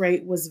else was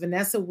great was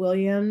Vanessa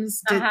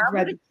Williams.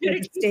 Read the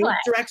stage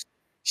direction.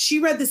 She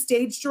read the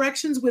stage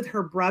directions with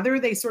her brother.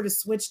 They sort of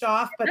switched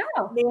off. But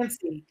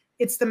Nancy,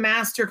 it's the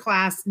master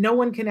class. No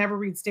one can ever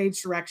read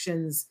stage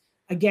directions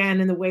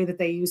again in the way that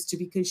they used to,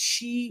 because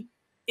she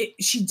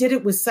did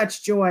it with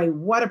such joy.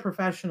 What a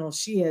professional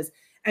she is.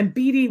 And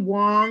BD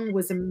Wong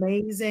was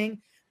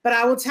amazing. But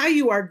I will tell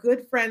you, our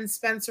good friend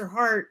Spencer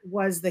Hart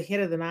was the hit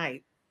of the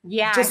night.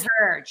 Yeah, I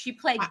heard. She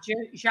played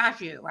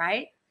Zaju,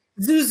 right?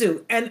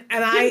 Zuzu. And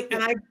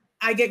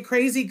I get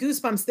crazy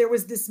goosebumps. There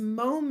was this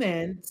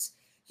moment,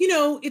 you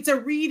know, it's a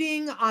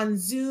reading on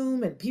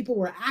Zoom and people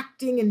were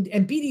acting,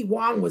 and BD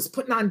Wong was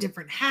putting on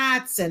different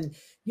hats and,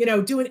 you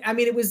know, doing, I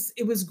mean, it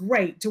was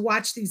great to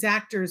watch these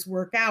actors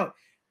work out.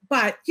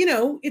 But, you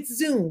know, it's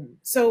Zoom.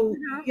 So,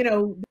 you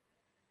know,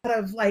 a lot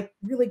of like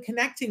really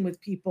connecting with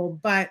people.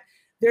 But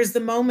there's the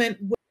moment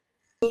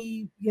where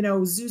he, you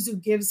know,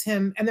 Zuzu gives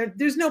him, and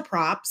there's no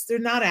props. They're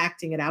not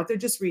acting it out. They're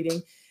just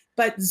reading.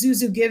 But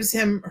Zuzu gives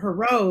him her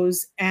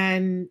rose,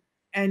 and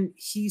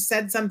he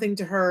said something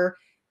to her,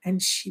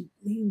 and she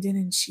leaned in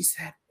and she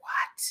said,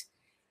 "What?"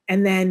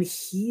 And then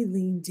he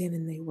leaned in,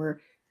 and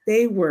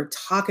they were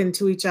talking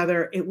to each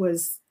other. It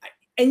was,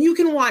 and you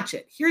can watch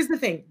it. Here's the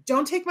thing.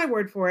 Don't take my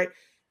word for it.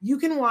 You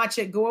can watch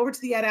it. Go over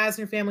to the Ed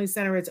Asner Family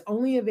Center. It's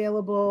only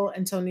available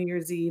until New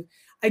Year's Eve.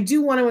 I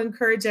do want to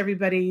encourage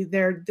everybody.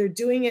 They're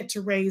doing it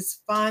to raise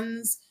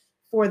funds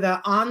for the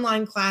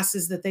online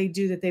classes that they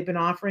do, that they've been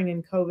offering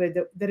in COVID,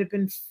 that have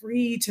been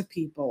free to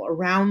people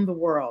around the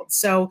world.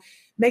 So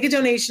make a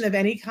donation of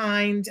any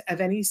kind, of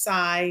any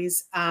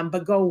size,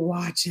 but go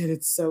watch it.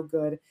 It's so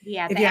good.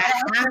 Yeah, the Ed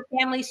Asner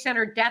Family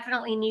Center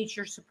definitely needs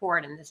your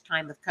support in this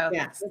time of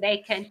COVID, so they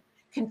can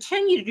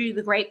continue to do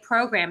the great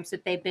programs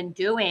that they've been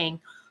doing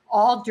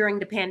all during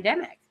the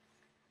pandemic.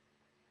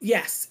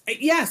 Yes,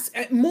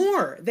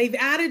 more. They've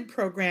added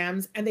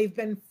programs, and they've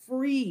been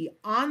free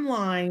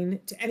online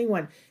to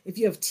anyone. If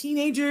you have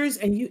teenagers,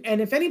 and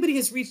if anybody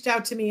has reached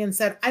out to me and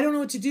said, "I don't know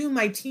what to do,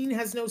 my teen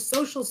has no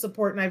social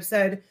support," and I've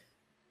said,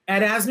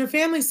 at Asner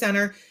Family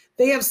Center,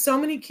 they have so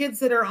many kids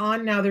that are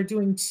on now. They're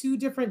doing 2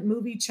 different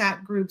movie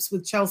chat groups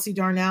with Chelsea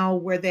Darnell,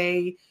 where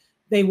they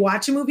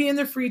watch a movie in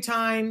their free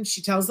time.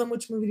 She tells them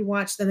which movie to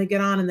watch. Then they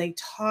get on and they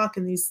talk,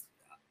 and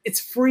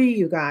it's free,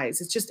 you guys.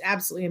 It's just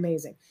absolutely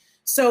amazing.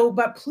 So,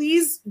 but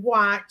please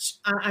watch.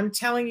 I'm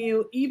telling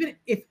you, even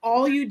if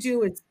all you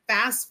do is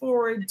fast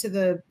forward to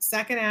the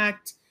second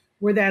act,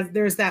 where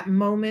there's that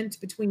moment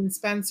between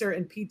Spencer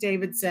and Pete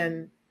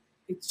Davidson,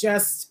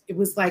 it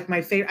was like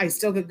my favorite. I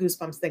still get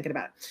goosebumps thinking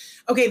about it.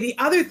 Okay, the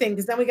other thing,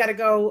 because then we got to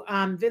go,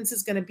 Vince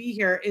is going to be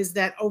here, is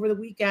that over the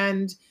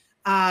weekend,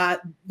 there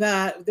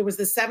was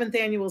the 7th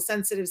annual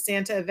Sensitive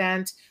Santa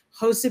event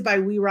hosted by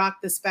We Rock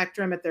the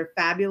Spectrum at their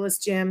fabulous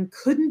gym.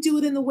 Couldn't do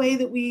it in the way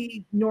that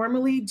we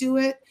normally do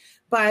it,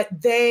 but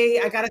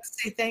I got to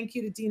say thank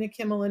you to Dina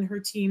Kimmel and her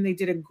team. They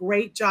did a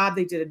great job.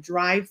 They did a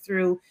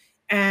drive-through,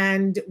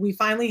 and we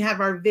finally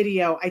have our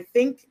video. I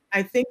think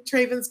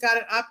Traven's got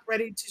it up,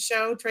 ready to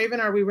show. Traven,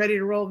 are we ready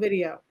to roll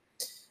video?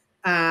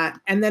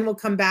 And then we'll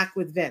come back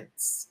with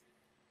Vince.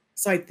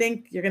 So I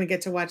think you're going to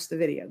get to watch the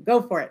video.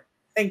 Go for it.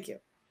 Thank you.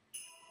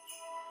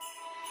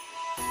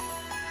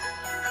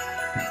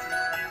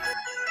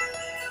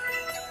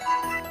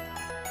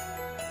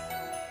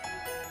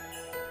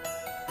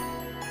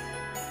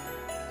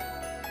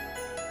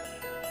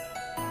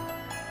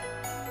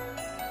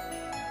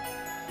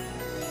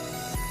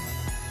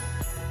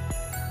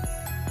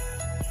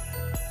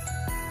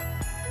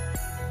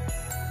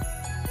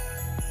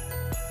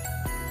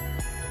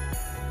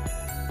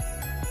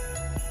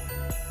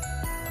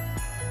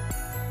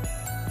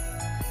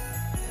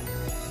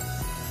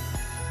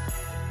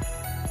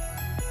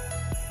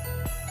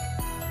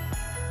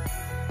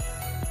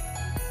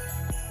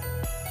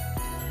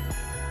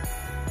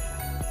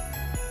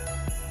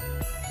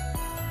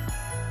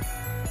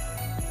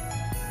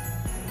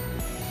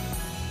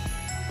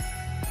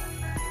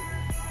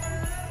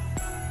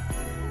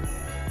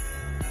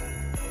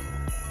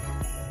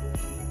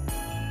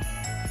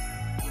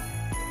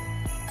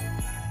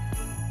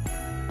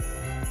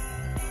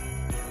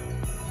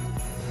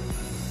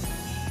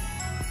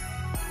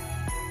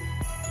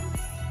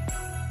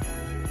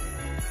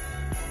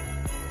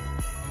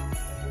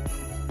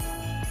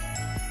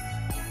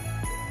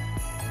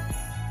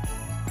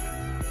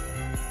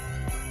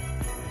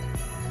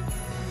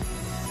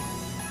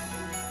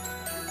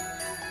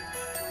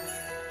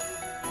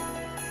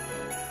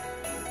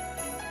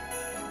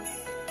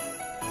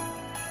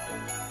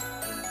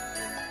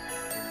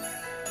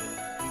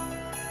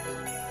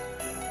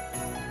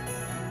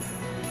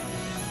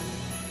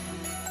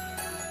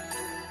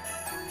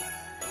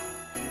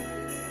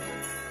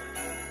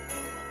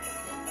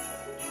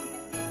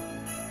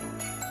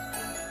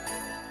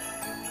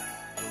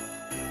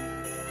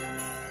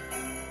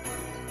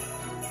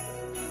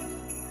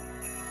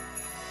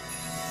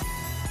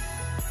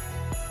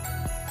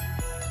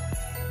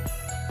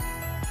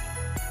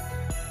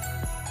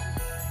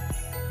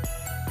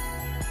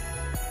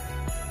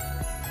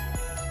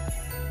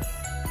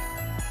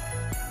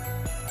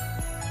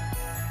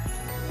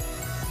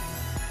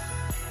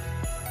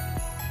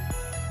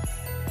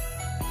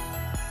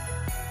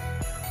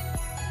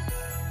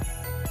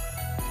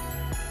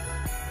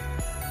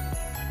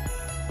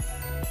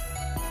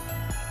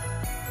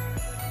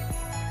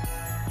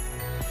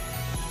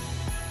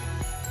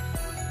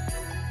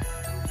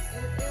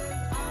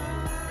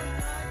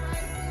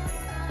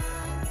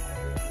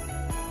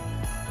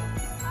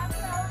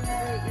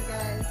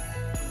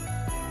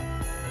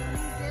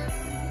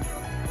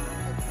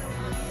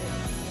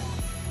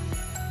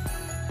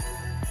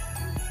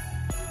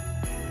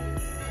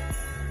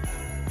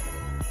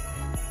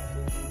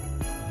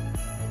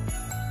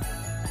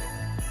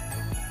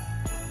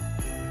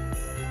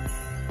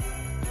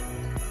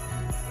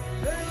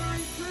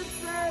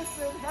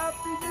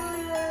 Happy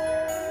New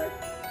Year!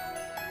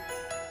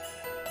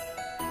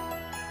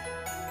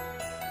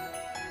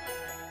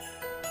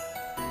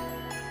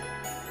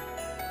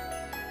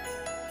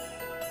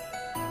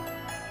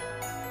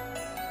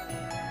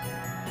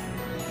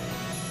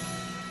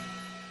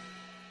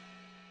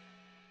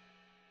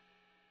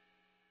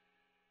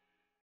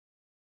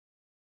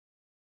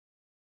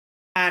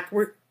 Back.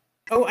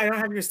 I don't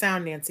have your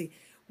sound, Nancy.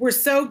 We're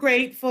so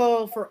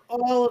grateful for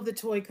all of the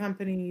toy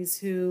companies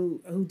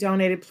who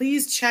donated.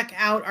 Please check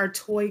out our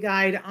toy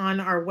guide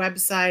on our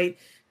website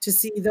to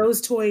see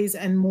those toys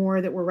and more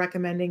that we're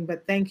recommending.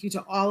 But thank you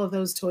to all of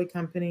those toy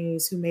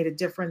companies who made a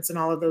difference in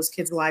all of those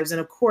kids' lives.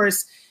 And of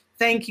course,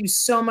 thank you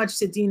so much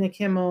to Dina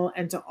Kimmel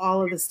and to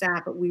all of the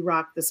staff at We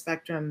Rock the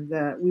Spectrum,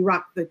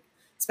 the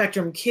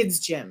Spectrum Kids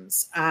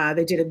Gyms.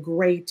 They did a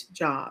great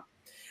job.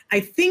 I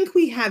think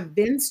we have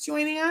Vince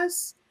joining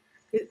us,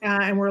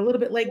 and we're a little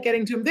bit late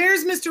getting to him.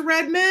 There's Mr.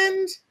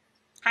 Redmond.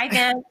 Hi,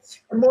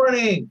 Vince. Good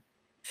morning.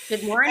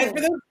 Good morning.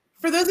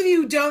 For those of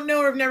you who don't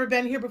know or have never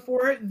been here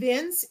before,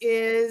 Vince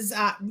is,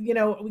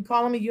 we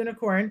call him a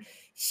unicorn.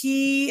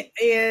 He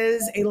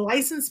is a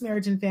licensed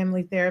marriage and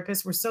family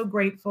therapist. We're so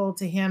grateful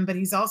to him, but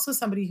he's also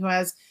somebody who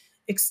has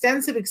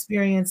extensive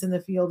experience in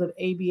the field of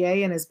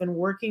ABA and has been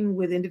working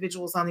with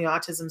individuals on the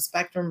autism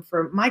spectrum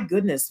for, my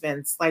goodness,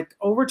 Vince, like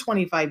over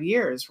 25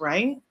 years,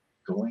 right?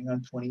 Going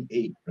on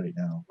 28 right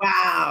now.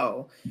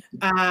 Wow.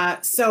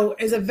 So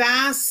has a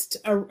vast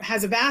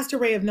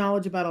array of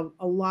knowledge about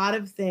a lot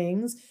of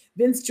things.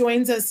 Vince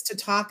joins us to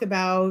talk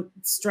about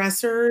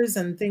stressors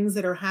and things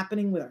that are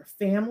happening with our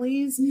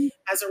families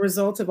as a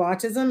result of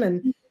autism.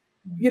 And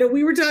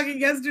we were talking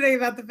yesterday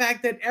about the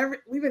fact that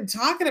we've been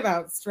talking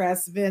about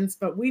stress, Vince,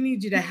 but we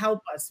need you to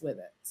help us with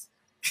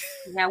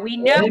it. Now, we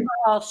know we're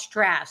all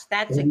stressed.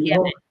 That's a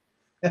given.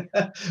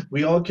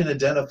 We all can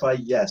identify,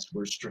 yes,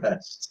 we're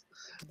stressed.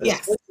 Yes.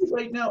 Especially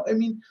right now, I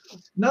mean,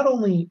 not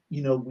only,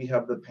 we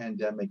have the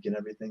pandemic and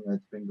everything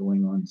that's been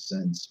going on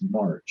since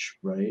March,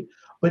 right?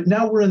 But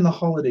now we're in the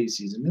holiday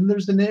season, and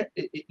there's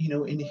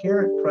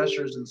inherent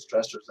pressures and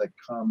stressors that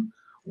come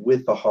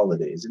with the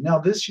holidays. And now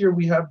this year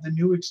we have the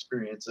new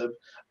experience of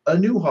a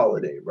new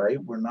holiday,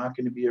 right? We're not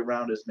going to be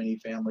around as many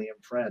family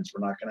and friends.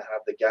 We're not going to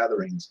have the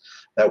gatherings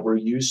that we're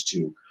used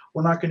to.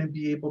 We're not going to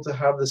be able to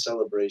have the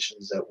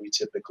celebrations that we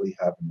typically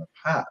have in the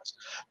past.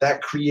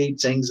 That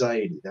creates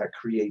anxiety, that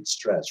creates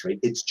stress, right?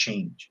 It's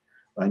change.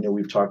 I know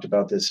we've talked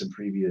about this in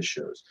previous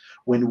shows.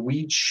 When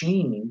we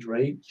change,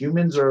 right,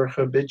 humans are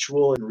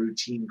habitual and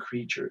routine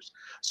creatures.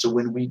 So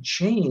when we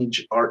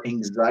change, our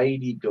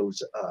anxiety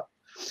goes up.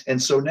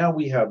 And so now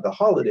we have the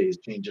holidays,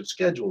 change of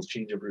schedules,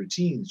 change of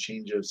routines,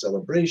 change of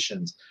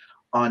celebrations,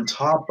 on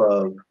top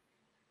of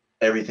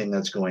everything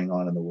that's going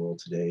on in the world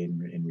today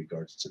in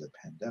regards to the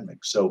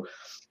pandemic. So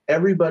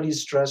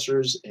everybody's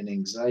stressors and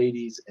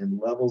anxieties and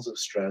levels of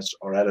stress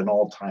are at an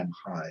all-time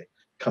high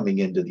coming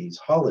into these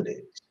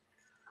holidays.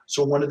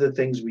 So one of the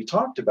things we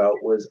talked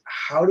about was,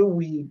 how do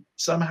we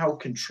somehow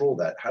control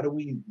that? How do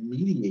we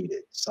mediate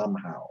it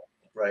somehow,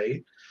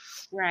 right?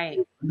 Right.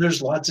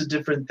 There's lots of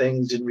different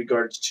things in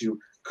regards to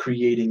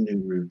creating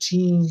new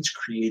routines,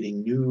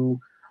 creating new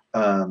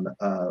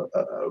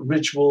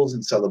rituals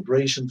and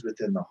celebrations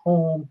within the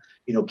home,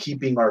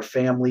 keeping our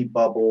family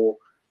bubble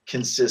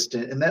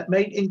consistent. And that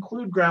may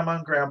include grandma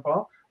and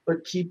grandpa,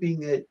 but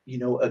keeping it,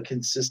 a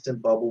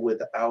consistent bubble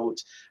without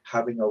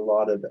having a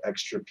lot of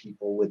extra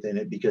people within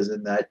it, because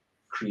then that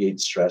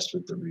creates stress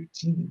with the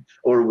routine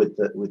or with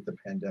the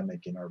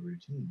pandemic in our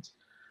routines.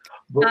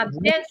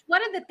 Vince,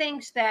 one of the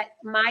things that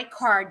my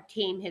card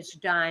team has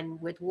done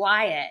with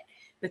Wyatt,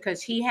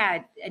 because he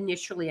had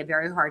initially a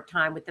very hard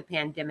time with the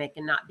pandemic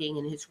and not being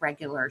in his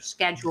regular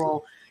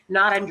schedule,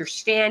 not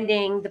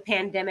understanding the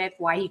pandemic,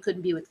 why he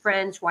couldn't be with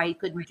friends, why he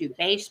couldn't do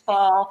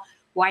baseball,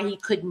 why he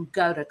couldn't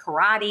go to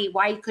karate,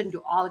 why he couldn't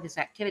do all of his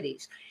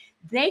activities.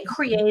 They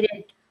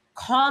created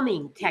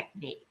calming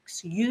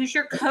techniques. Use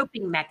your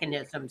coping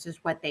mechanisms is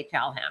what they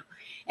tell him.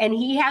 And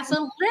he has a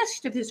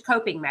list of his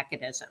coping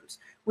mechanisms,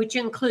 which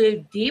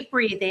include deep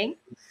breathing,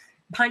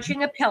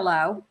 punching a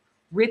pillow,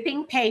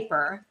 ripping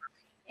paper,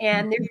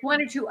 and there's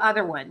one or two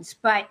other ones,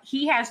 but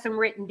he has them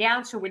written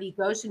down so when he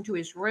goes into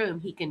his room,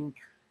 he can,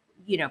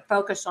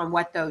 focus on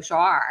what those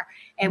are.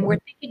 And we're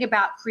thinking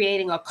about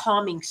creating a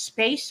calming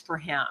space for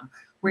him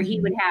where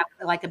he would have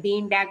like a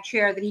beanbag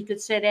chair that he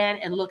could sit in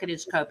and look at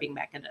his coping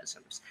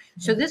mechanisms.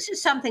 So this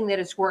is something that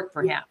has worked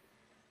for him.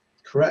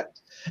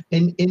 Correct.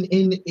 And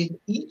in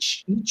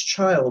each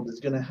child is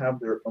going to have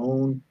their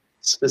own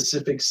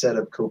specific set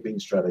of coping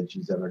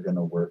strategies that are going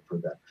to work for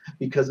them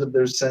because of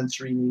their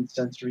sensory needs,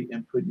 sensory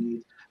input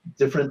needs,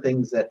 different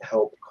things that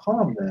help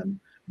calm them.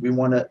 We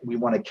want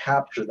to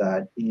capture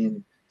that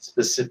in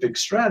specific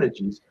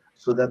strategies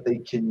so that they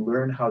can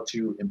learn how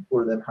to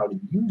employ them, how to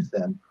use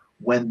them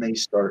when they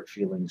start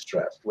feeling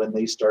stressed, when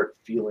they start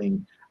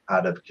feeling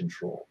out of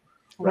control.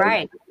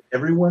 Right.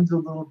 Everyone's a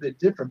little bit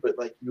different, but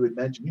like you had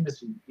mentioned,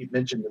 you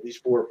mentioned at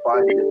least 4 or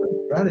 5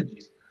 different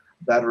strategies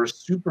that are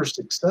super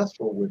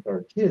successful with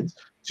our kids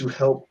to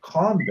help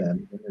calm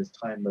them in this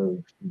time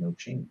of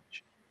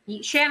change.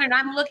 Shannon,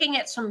 I'm looking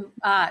at some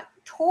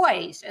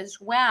toys as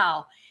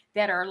well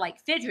that are like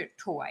fidget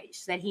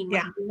toys that he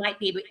might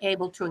be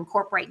able to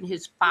incorporate in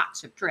his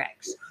box of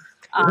tricks.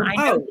 I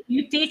know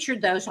you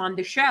featured those on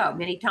the show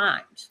many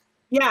times.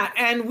 Yeah,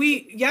 and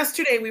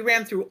yesterday we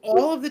ran through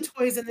all of the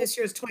toys in this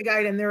year's toy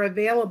guide, and they're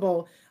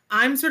available.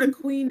 I'm sort of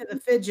queen of the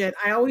fidget.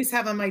 I always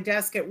have on my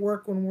desk at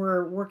work when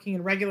we're working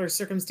in regular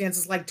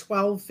circumstances, like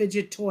 12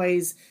 fidget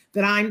toys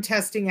that I'm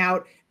testing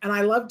out. And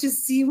I love to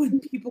see when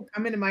people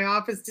come into my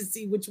office to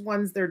see which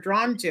ones they're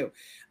drawn to.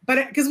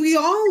 But because we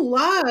all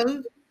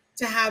love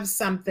to have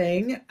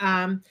something.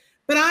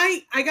 But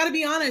I got to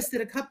be honest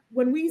that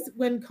when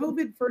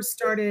COVID first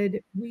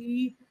started,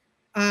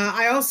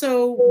 I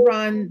also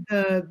run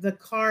the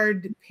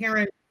card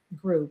parent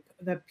group,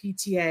 the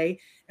PTA,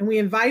 and we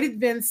invited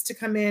Vince to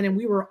come in, and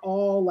we were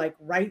all like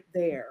right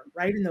there,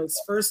 right in those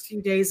first few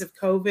days of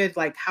COVID,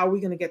 like, how are we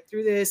going to get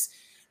through this?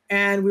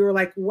 And we were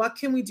like, what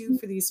can we do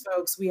for these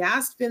folks? We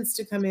asked Vince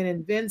to come in,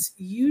 and Vince,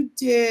 you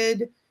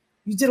did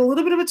a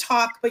little bit of a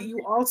talk, but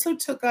you also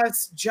took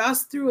us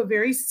just through a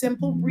very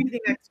simple breathing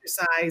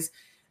exercise.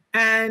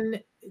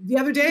 And the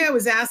other day I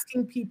was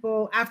asking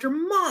people after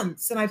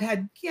months, and I've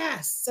had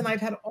guests and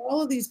I've had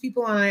all of these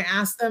people, and I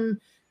asked them,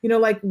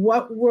 like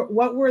what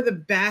were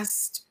the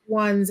best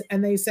ones?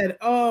 And they said,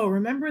 oh,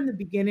 remember in the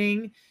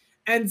beginning?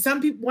 And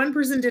one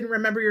person didn't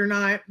remember your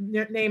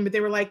name, but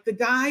they were like, the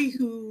guy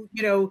who,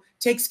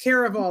 takes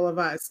care of all of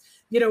us.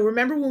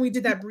 Remember when we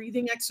did that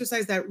breathing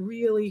exercise? That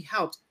really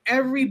helped.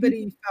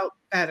 Everybody felt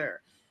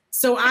better.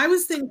 So I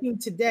was thinking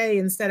today,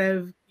 instead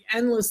of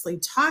endlessly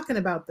talking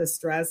about the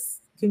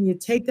stress, can you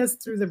take us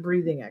through the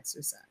breathing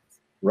exercise?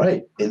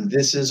 Right. And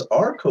this is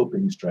our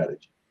coping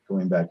strategy,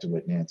 going back to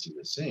what Nancy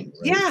was saying,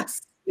 right?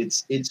 Yes.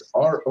 It's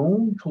our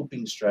own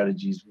coping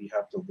strategies we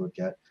have to look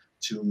at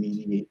to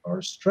mediate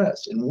our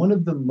stress. And one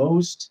of the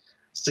most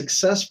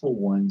successful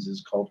ones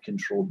is called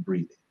controlled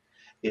breathing.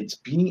 It's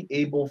being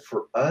able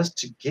for us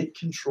to get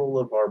control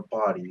of our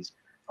bodies,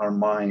 our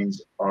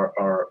minds, our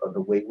the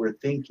way we're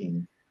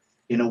thinking,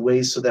 in a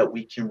way so that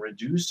we can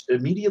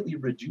immediately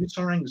reduce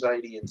our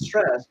anxiety and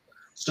stress.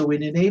 So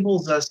it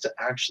enables us to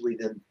actually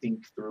then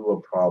think through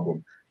a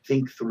problem,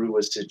 think through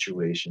a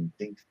situation,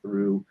 think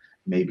through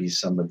maybe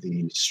some of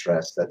the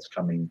stress that's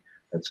coming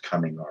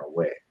our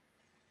way,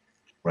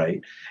 right?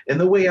 And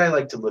the way I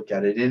like to look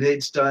at it, and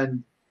it's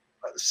done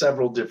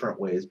several different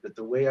ways, but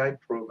the way I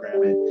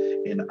program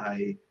it and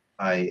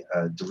I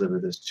deliver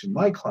this to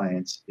my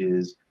clients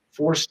is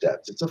 4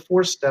 steps. It's a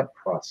 4-step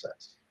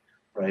process,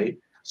 right?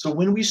 So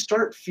when we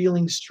start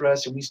feeling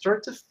stress and we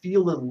start to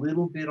feel a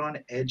little bit on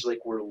edge, like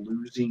we're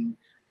losing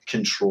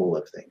control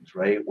of things,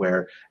 right?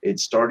 Where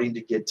it's starting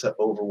to get to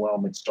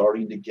overwhelm, it's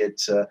starting to get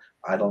to,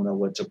 I don't know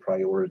what to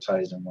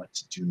prioritize and what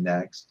to do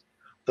next.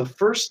 The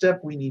first step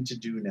we need to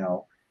do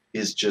now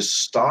is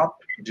just stop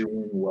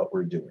doing what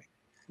we're doing,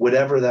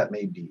 whatever that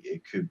may be.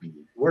 It could be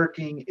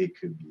working, it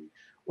could be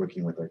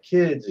working with our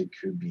kids, it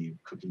could be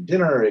cooking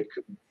dinner,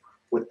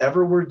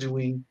 whatever we're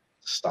doing,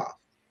 stop.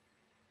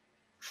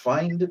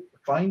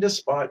 Find a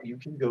spot you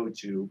can go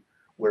to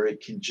where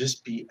it can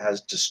just be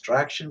as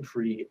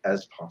distraction-free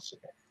as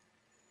possible,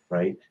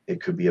 right?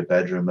 It could be a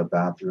bedroom, a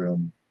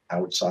bathroom,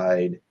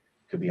 outside,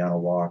 could be on a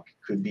walk,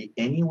 could be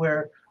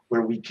anywhere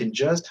where we can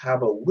just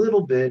have a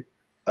little bit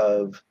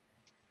of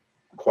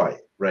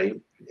quiet, right?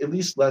 At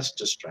least less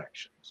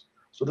distractions.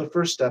 So the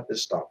first step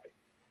is stopping.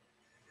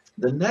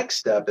 The next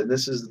step, and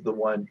this is the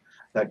one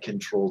that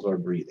controls our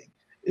breathing,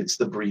 it's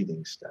the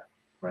breathing step,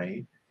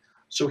 right?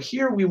 So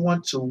here we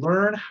want to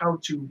learn how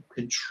to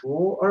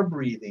control our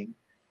breathing,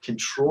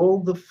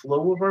 control the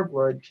flow of our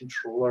blood,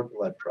 control our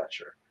blood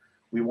pressure.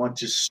 We want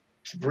to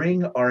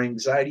bring our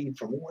anxiety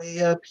from way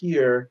up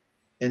here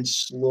and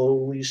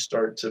slowly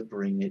start to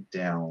bring it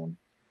down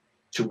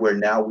to where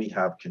now we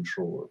have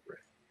control over it.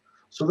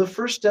 So the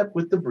first step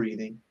with the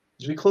breathing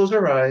is we close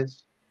our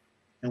eyes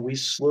and we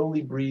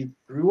slowly breathe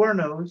through our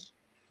nose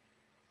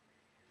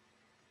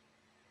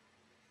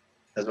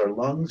as our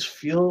lungs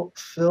fill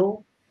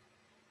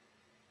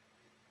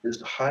as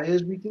high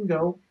as we can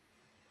go.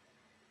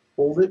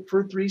 Hold it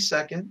for 3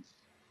 seconds.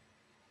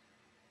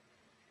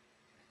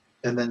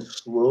 And then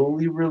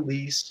slowly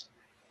release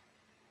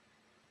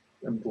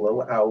and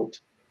blow out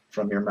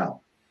from your mouth.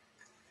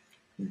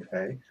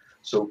 Okay?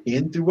 So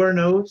in through our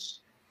nose,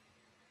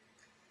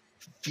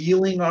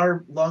 feeling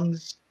our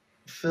lungs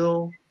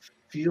fill,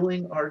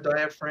 feeling our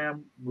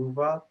diaphragm move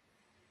up,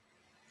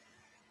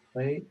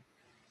 right?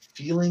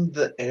 Feeling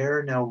the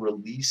air now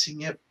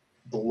releasing it,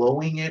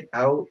 blowing it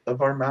out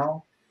of our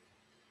mouth.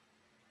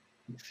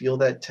 Feel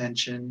that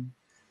tension,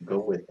 go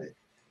with it,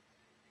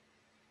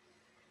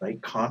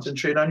 right?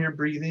 Concentrate on your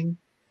breathing,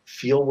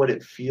 feel what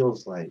it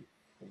feels like,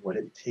 what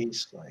it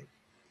tastes like,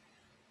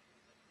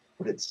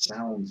 what it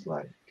sounds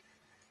like.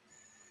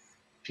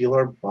 Feel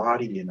our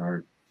body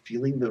and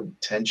feeling the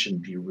tension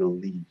be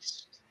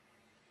released.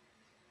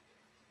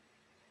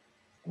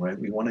 All right,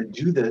 we want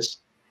to do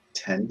this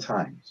 10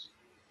 times.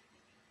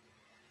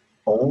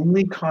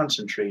 Only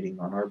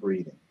concentrating on our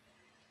breathing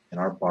and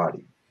our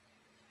body.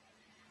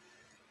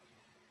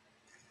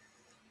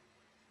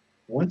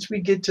 Once we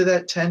get to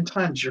that 10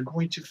 times, you're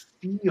going to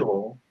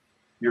feel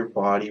your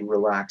body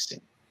relaxing.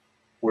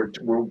 We're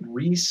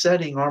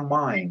resetting our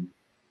mind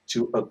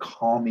to a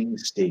calming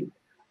state,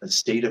 a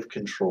state of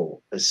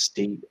control, a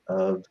state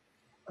of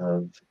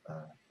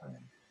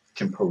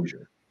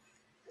composure.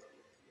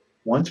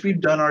 Once we've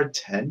done our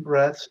 10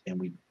 breaths and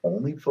we've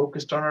only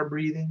focused on our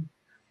breathing,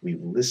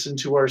 we've listened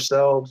to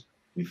ourselves,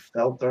 we've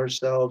felt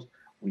ourselves,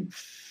 we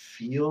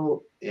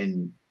feel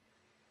and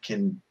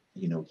can,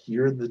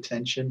 hear the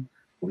tension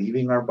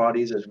leaving our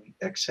bodies as we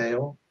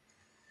exhale,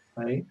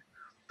 right?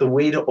 The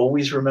way to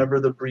always remember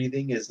the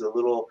breathing is a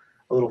little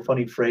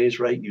funny phrase,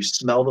 right? You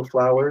smell the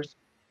flowers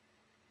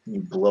and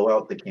you blow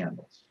out the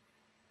candles,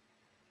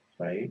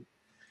 right?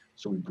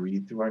 So we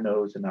breathe through our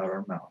nose and out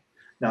our mouth.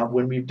 Now,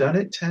 when we've done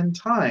it 10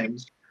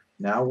 times,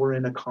 now we're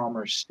in a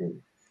calmer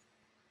state.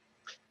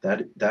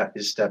 That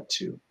is step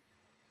 2.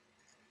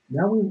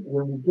 Now,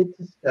 when we get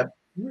to step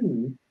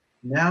 3,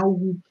 now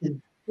we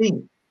can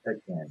think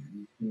again.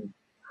 We can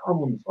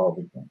problem solve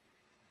again.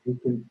 We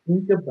can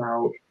think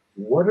about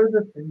what are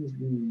the things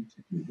we need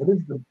to do? What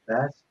is the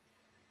best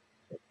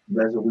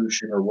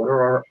resolution, or what are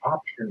our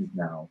options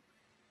now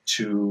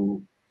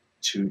to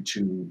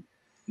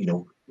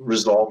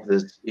resolve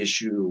this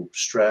issue,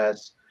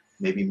 stress,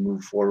 maybe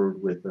move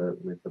forward with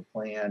a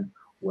plan?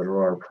 What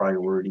are our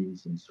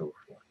priorities, and so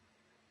forth?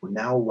 We're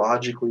now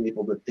logically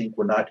able to think.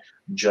 We're not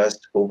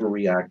just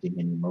overreacting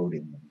and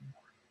emoting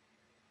anymore.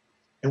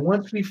 And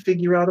once we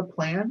figure out a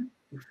plan,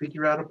 we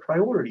figure out a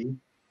priority,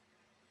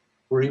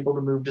 we're able to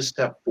move to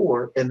step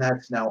 4, and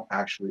that's now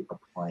actually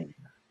applying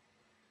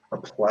that.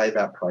 Apply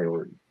that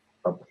priority,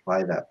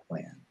 apply that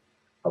plan,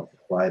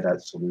 apply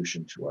that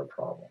solution to our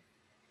problem.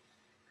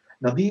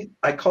 Now,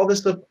 I call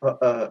this a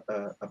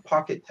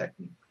pocket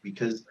technique,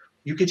 because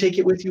you can take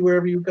it with you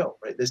wherever you go,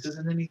 right? This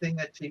isn't anything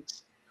that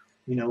takes,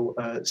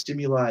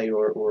 stimuli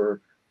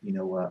or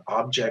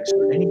objects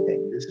or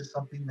anything. This is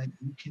something that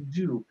you can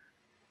do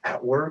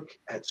at work,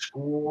 at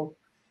school,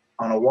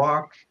 on a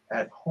walk,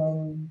 at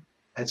home,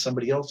 at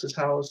somebody else's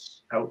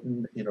house, out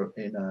in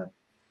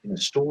a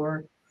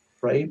store,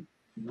 right?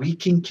 We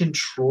can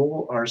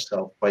control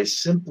ourselves by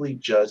simply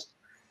just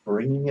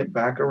bringing it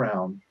back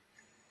around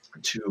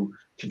to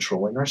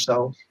controlling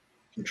ourselves,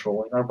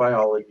 controlling our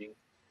biology,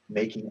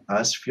 making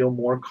us feel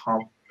more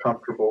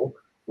comfortable,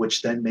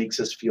 which then makes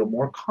us feel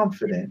more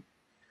confident.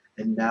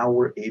 And now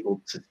we're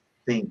able to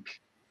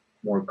think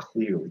more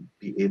clearly,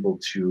 be able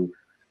to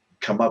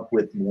come up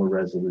with more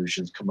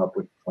resolutions, come up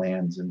with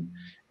plans and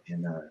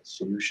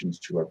solutions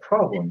to our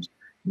problems.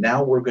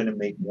 Now we're going to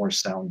make more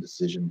sound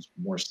decisions,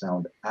 more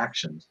sound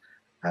actions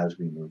as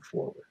we move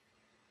forward.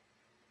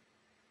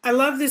 I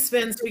love this,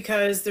 Vince,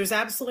 because there's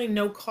absolutely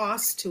no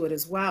cost to it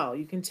as well.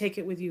 You can take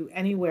it with you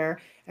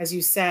anywhere, as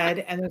you said,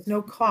 and there's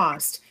no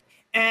cost.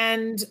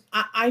 And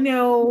I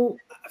know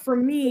for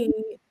me,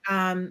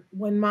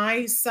 when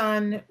my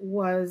son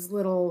was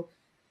little,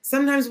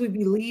 sometimes we'd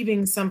be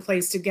leaving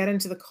someplace to get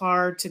into the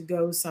car to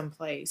go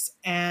someplace.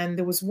 And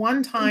there was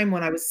one time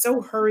when I was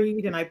so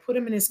hurried and I put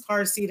him in his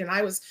car seat and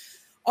I was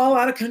all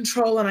out of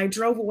control and I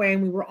drove away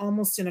and we were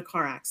almost in a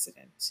car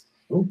accident.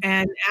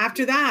 And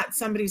after that,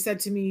 somebody said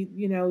to me,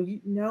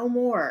 no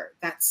more.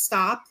 That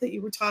stop that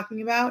you were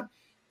talking about,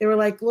 they were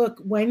like, look,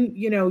 when,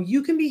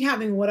 you can be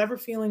having whatever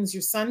feelings,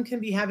 your son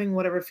can be having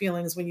whatever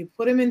feelings. When you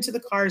put him into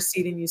the car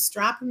seat and you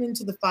strap him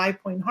into the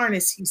 5-point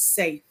harness, he's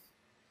safe.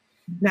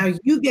 Now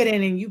you get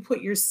in and you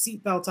put your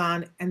seatbelt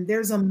on and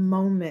there's a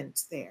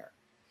moment there.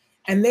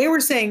 And they were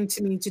saying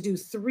to me to do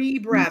 3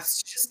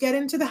 breaths, just get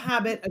into the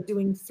habit of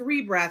doing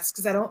 3 breaths,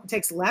 because it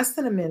takes less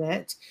than a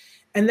minute.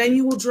 And then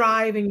you will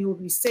drive and you will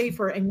be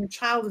safer and your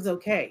child is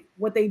okay.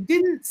 What they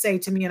didn't say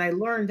to me, and I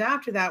learned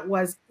after that,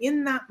 was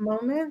in that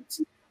moment,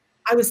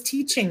 I was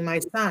teaching my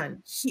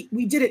son.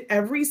 We did it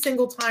every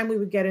single time we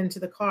would get into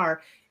the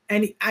car.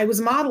 And I was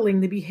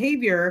modeling the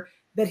behavior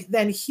that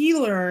then he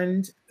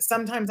learned.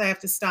 Sometimes I have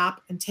to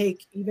stop and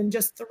take even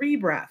just 3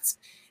 breaths.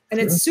 And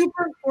it's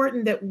super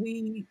important that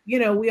we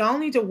all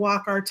need to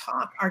walk our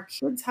talk. Our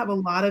kids have a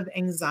lot of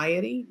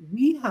anxiety.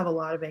 We have a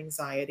lot of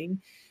anxiety.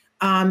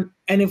 And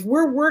if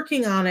we're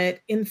working on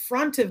it in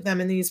front of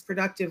them in these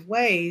productive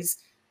ways,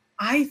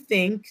 I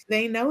think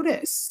they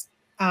notice.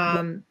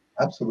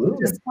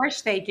 Absolutely. Of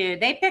course they do.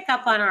 They pick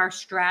up on our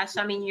stress.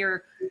 I mean,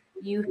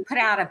 you put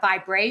out a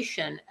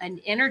vibration, an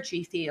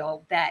energy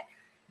field that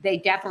they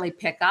definitely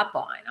pick up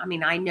on. I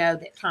mean, I know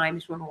that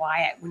times when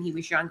Wyatt, when he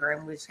was younger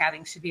and was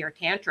having severe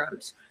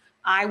tantrums,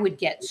 I would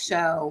get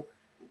so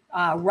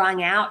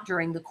wrung out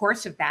during the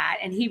course of that.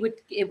 And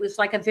it was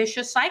like a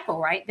vicious cycle,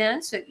 right,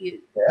 Vince?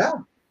 Yeah,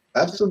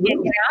 absolutely.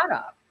 Can't get out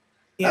of.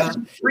 Yeah.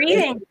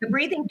 The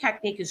breathing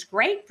technique is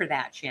great for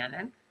that,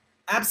 Shannon.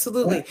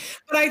 Absolutely. Yeah.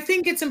 But I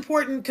think it's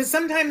important because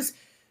sometimes,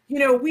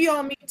 we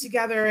all meet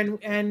together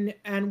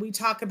and we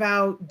talk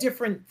about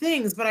different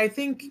things, but I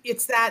think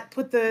it's that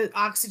put the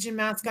oxygen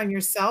mask on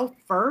yourself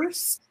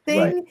first thing.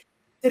 Right.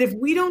 That if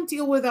we don't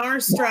deal with our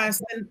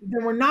stress,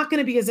 then we're not going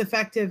to be as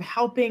effective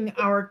helping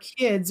our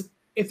kids.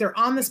 If they're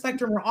on the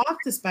spectrum or off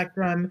the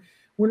spectrum,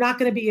 we're not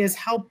going to be as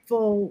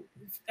helpful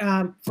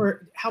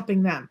for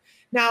helping them.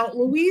 Now,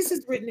 Louise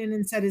has written in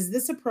and said, is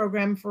this a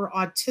program for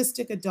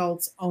autistic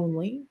adults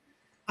only?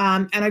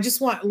 And I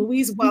just want,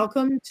 Louise,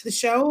 welcome to the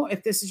show.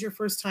 If this is your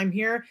first time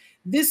here,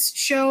 this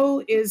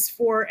show is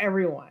for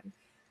everyone.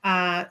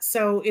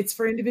 So it's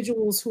for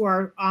individuals who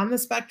are on the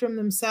spectrum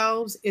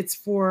themselves. It's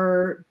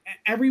for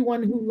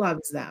everyone who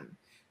loves them.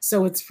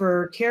 So it's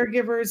for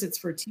caregivers, it's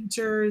for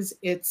teachers,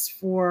 it's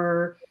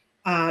for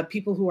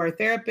people who are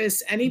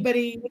therapists,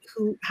 anybody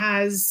who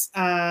has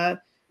a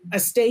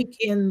stake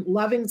in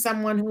loving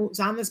someone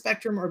who's on the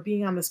spectrum or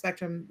being on the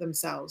spectrum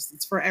themselves.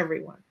 It's for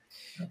everyone.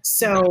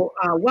 So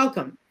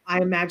welcome. I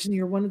imagine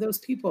you're one of those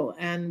people,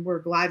 and we're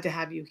glad to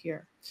have you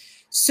here.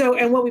 So,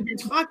 and what we've been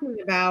talking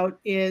about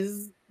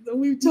is,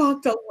 we've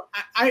talked a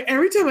lot.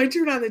 Every time I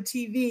turn on the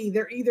TV,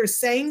 they're either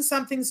saying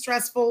something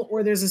stressful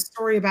or there's a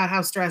story about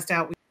how stressed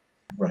out we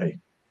are. Right.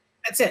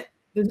 That's it.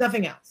 There's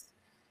nothing else.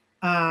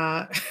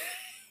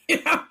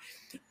 You know,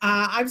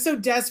 I'm so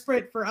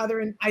desperate for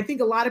other, and I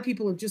think a lot of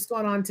people have just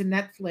gone on to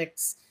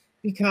Netflix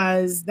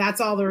because that's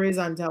all there is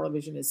on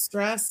television is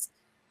stress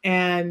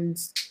and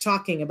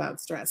talking about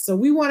stress. So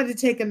we wanted to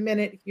take a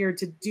minute here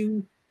to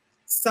do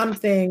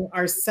something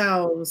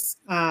ourselves.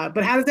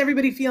 But how does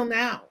everybody feel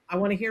now? I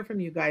want to hear from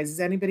you guys. Is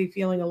anybody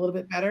feeling a little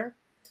bit better?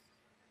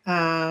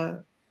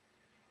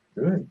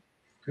 Good.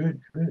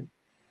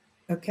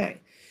 Okay.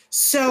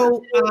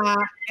 So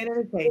in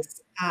any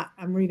case,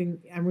 I'm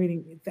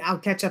reading. I'll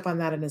catch up on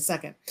that in a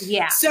second.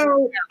 Yeah.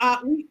 So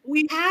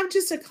we have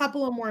just a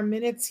couple of more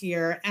minutes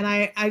here, and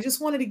I just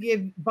wanted to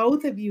give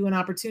both of you an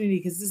opportunity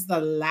because this is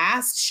the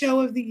last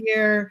show of the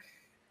year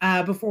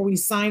before we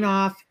sign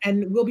off,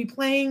 and we'll be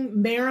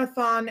playing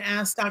Marathon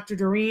Ask Dr.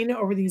 Doreen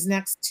over these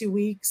next 2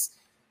 weeks,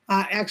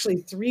 actually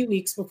 3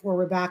 weeks before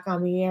we're back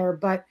on the air.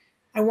 But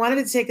I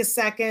wanted to take a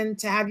second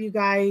to have you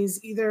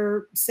guys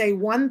either say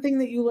one thing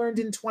that you learned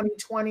in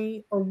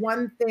 2020 or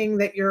one thing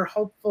that you're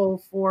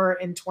hopeful for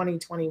in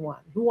 2021.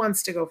 Who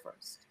wants to go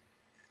first?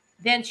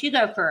 Vince, you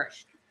go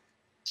first.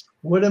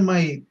 What am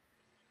I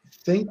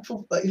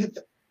thankful?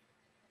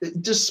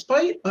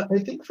 Despite, I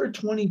think for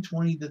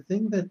 2020, the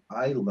thing that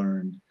I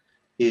learned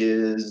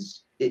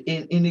is,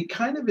 and it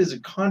kind of is a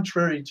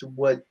contrary to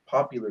what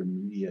popular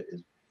media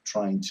is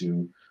trying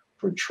to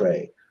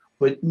portray.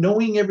 But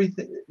knowing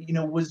everything,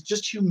 was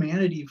just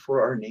humanity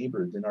for our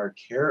neighbors and our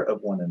care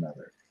of one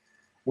another.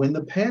 When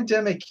the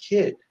pandemic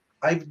hit,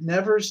 I've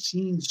never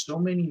seen so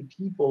many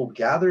people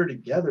gather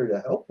together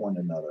to help one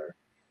another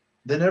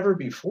than ever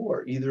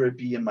before. Either it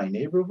be in my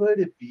neighborhood,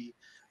 it be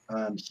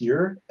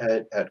here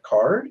at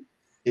CARD,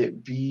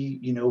 it be,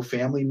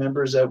 family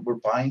members that were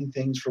buying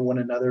things for one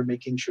another,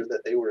 making sure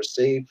that they were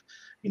safe,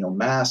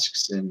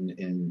 masks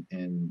and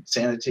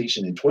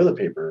sanitation and toilet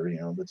paper,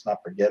 let's not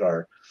forget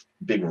our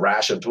big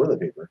rash of toilet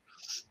paper,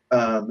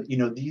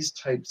 these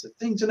types of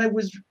things. And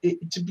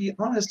to be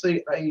honest,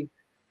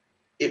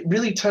 it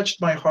really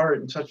touched my heart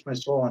and touched my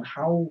soul on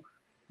how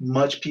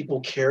much people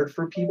cared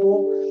for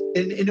people.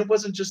 And it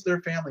wasn't just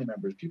their family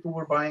members. People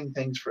were buying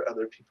things for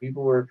other people.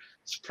 People were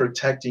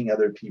protecting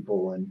other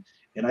people.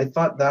 And I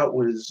thought that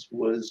was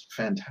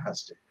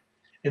fantastic.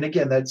 And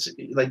again, that's,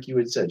 like you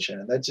had said,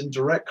 Shannon, that's in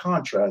direct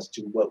contrast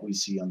to what we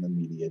see on the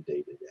media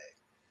day to day.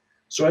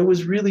 So I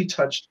was really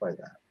touched by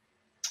that.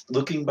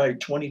 Looking by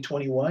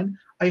 2021,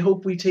 I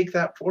hope we take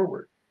that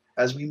forward.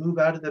 As we move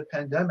out of the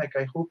pandemic,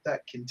 I hope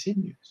that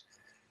continues.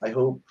 I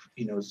hope,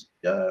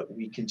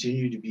 we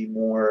continue to be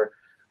more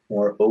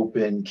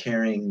open,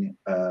 caring,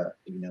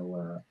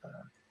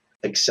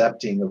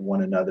 accepting of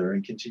one another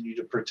and continue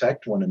to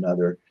protect one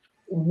another,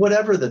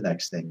 whatever the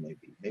next thing may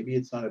be. Maybe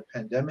it's not a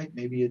pandemic,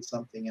 maybe it's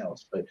something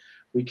else, but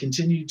we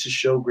continue to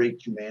show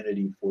great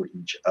humanity for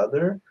each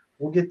other.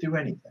 We'll get through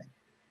anything.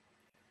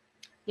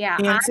 Yeah,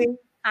 Nancy?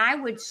 I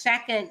would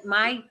second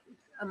my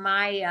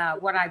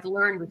what I've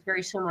learned was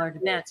very similar to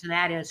Vince, and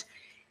that is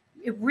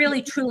it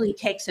really truly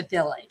takes a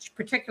village,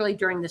 particularly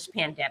during this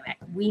pandemic.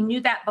 We knew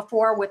that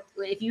before.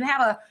 If you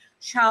have a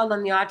child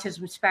on the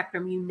autism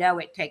spectrum,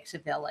 it takes a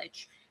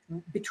village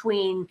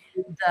between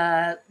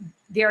the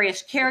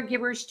various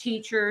caregivers,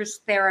 teachers,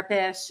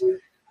 therapists,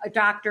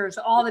 doctors,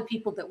 all the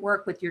people that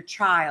work with your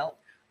child.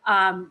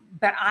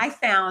 But I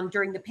found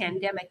during the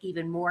pandemic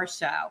even more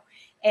so.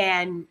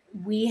 And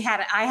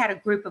I had a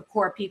group of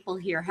core people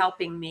here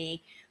helping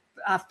me,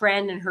 a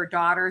friend and her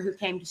daughter who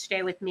came to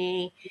stay with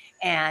me.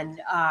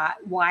 And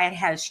Wyatt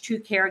has 2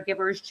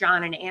 caregivers,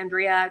 John and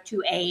Andrea,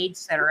 2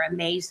 aides that are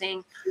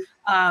amazing.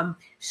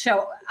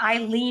 So I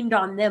leaned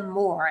on them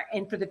more.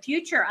 And for the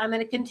future, I'm going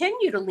to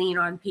continue to lean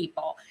on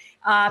people,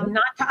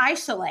 not to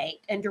isolate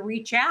and to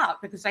reach out,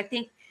 because I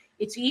think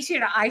it's easier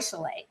to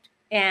isolate.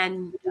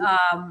 And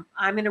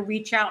I'm going to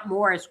reach out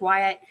more as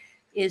Wyatt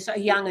is a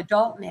young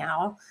adult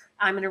now.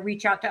 I'm going to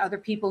reach out to other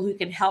people who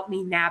can help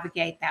me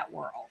navigate that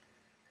world.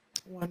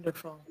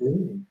 Wonderful.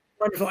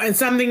 Wonderful. And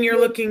something you're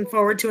looking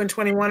forward to in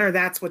 21, or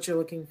that's what you're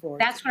looking forward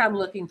to? That's what I'm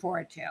looking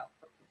forward to.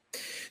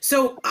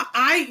 So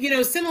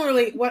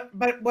similarly, what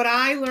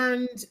I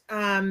learned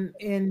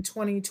in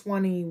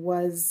 2020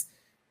 was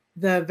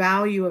the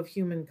value of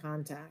human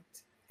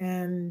contact.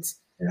 And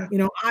Yeah. You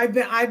know, I've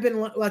been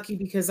lucky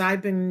because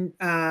I've been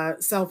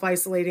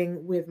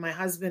self-isolating with my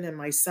husband and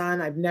my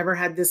son. I've never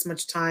had this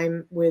much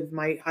time with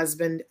my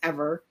husband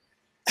ever,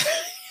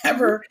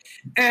 ever.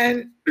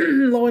 And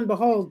lo and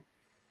behold,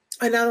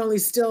 I not only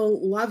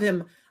still love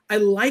him, I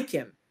like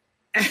him.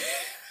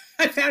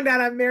 I found out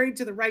I'm married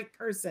to the right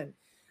person.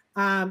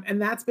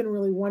 And that's been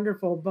really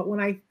wonderful. But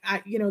when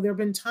you know, there have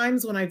been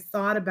times when I've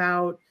thought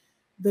about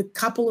the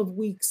couple of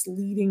weeks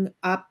leading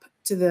up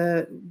to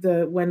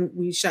the when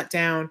we shut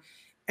down,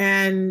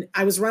 and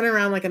I was running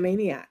around like a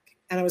maniac,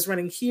 and I was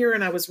running here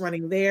and I was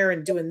running there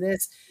and doing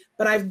this.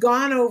 But I've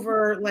gone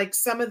over like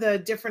some of the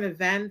different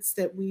events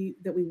that we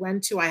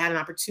went to. I had an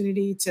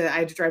opportunity I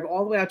had to drive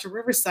all the way out to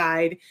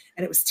Riverside,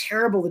 and it was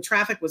terrible. The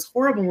traffic was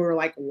horrible. And we were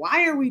like,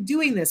 why are we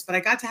doing this? But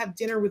I got to have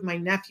dinner with my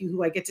nephew,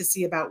 who I get to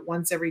see about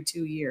once every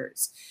 2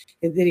 years.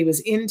 That he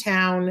was in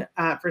town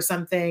for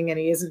something, and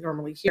he isn't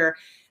normally here.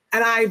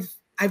 And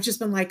I've just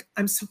been like,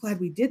 I'm so glad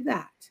we did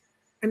that.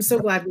 I'm so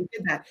glad we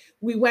did that.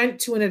 We went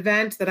to an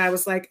event that I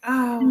was like,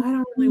 oh, I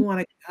don't really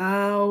want to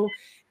go.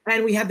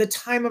 And we had the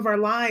time of our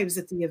lives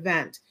at the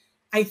event.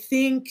 I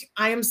think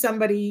I am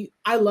somebody,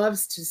 I love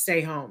to stay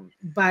home,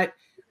 but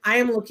I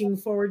am looking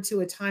forward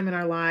to a time in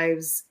our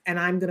lives, and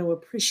I'm going to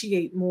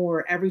appreciate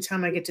more every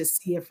time I get to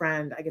see a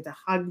friend. I get to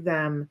hug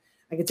them.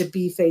 I get to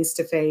be face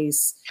to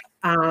face.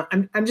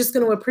 I'm just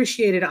going to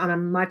appreciate it on a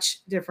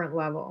much different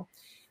level.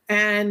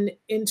 And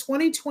in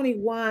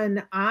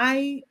 2021,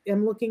 I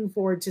am looking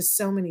forward to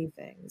so many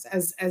things.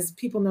 As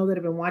people know that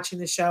have been watching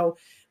the show,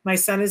 my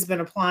son has been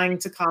applying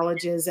to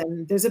colleges,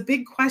 and there's a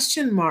big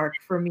question mark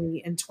for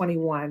me in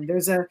 21.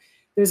 There's a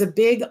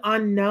big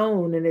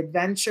unknown, an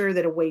adventure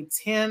that awaits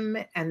him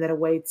and that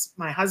awaits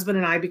my husband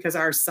and I, because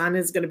our son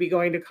is going to be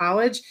going to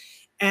college.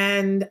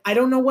 And I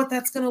don't know what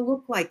that's going to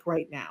look like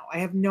right now. I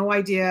have no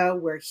idea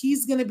where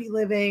he's going to be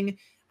living.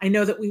 I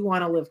know that we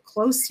want to live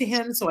close to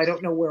him, so I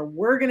don't know where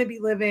we're going to be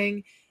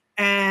living.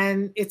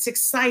 And it's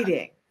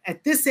exciting.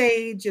 At this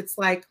age, it's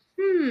like,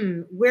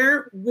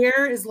 where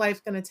is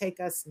life going to take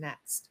us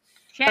next?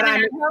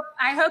 Shannon,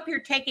 I hope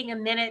you're taking a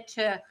minute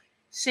to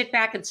sit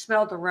back and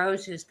smell the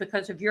roses,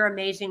 because of your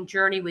amazing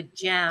journey with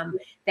Jim.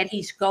 That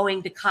he's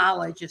going to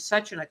college is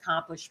such an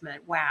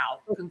accomplishment. Wow.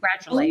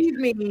 Congratulations.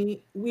 Believe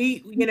me,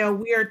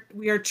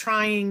 we are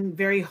trying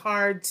very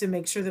hard to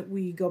make sure that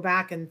we go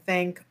back and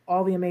thank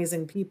all the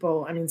amazing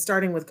people. I mean,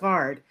 starting with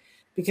Card,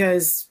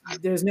 because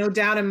there's no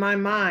doubt in my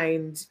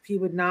mind he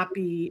would not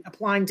be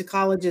applying to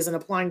colleges and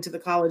applying to the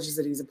colleges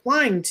that he's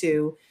applying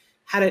to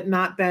had it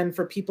not been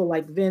for people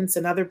like Vince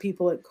and other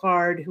people at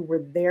Card who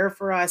were there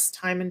for us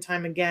time and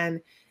time again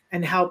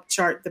and helped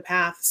chart the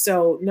path.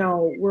 So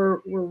no,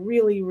 we're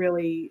really,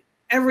 really,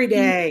 every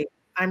day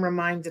I'm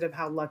reminded of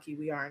how lucky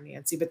we are,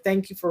 Nancy. But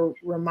thank you for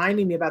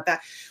reminding me about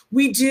that.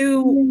 We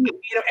do,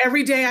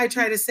 every day I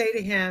try to say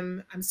to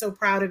him, I'm so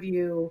proud of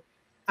you.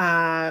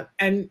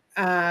 And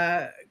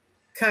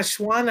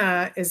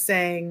Kashwana is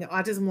saying,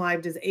 Autism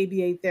Live, does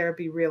ABA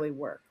therapy really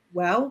work?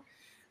 Well,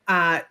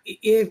 I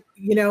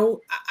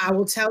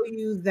will tell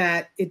you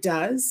that it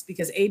does,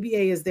 because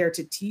ABA is there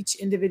to teach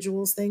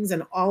individuals things,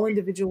 and all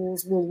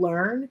individuals will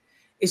learn.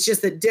 It's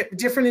just that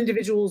different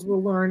individuals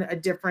will learn a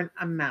different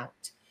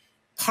amount.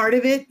 Part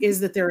of it is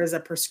that there is a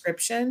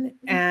prescription,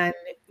 and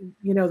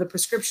the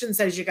prescription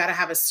says you got to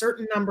have a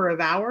certain number of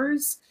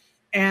hours,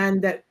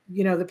 and that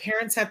the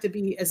parents have to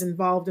be as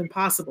involved as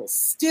possible.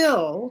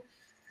 Still,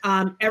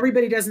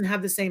 everybody doesn't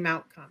have the same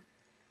outcome.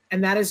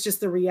 And that is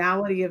just the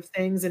reality of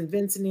things. And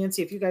Vince and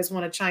Nancy, if you guys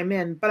want to chime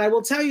in. But I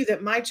will tell you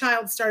that my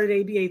child started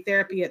ABA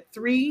therapy at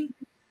 3.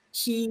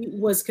 He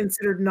was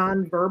considered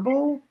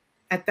nonverbal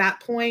at that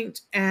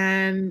point,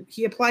 and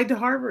he applied to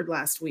Harvard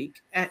last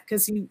week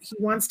because he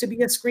wants to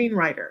be a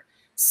screenwriter.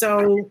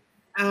 So,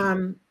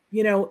 and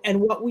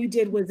what we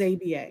did was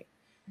ABA.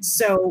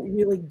 So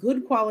really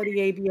good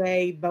quality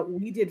ABA, but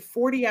we did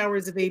 40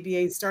 hours of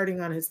ABA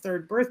starting on his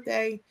 3rd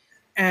birthday.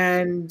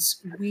 And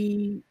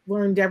we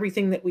learned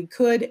everything that we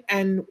could,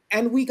 and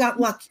we got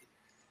lucky.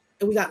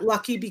 We got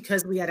lucky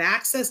because we had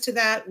access to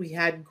that. We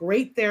had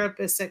great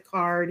therapists at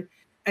Card,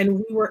 and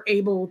we were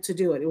able to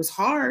do it. It was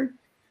hard,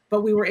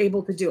 but we were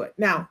able to do it.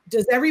 Now,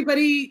 does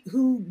everybody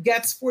who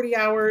gets 40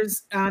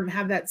 hours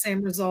have that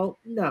same result?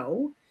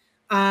 No,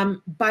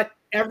 but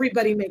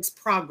everybody makes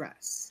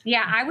progress.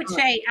 Yeah, I would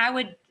say, I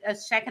would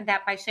second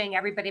that by saying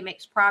everybody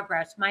makes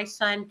progress. My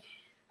son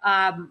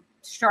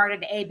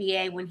started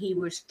ABA when he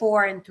was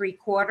 4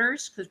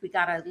 3/4, because we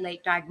got a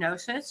late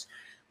diagnosis,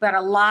 but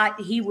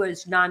he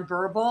was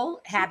nonverbal,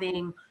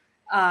 having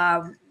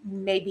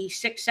maybe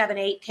 6, 7,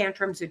 8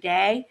 tantrums a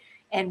day.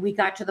 And we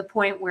got to the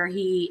point where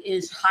he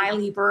is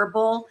highly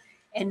verbal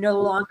and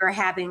no longer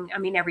having,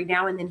 every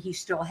now and then he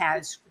still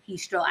acts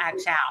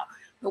out,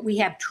 but we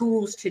have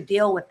tools to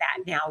deal with that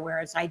now,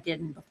 whereas I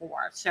didn't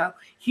before. So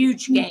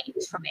huge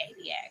gains from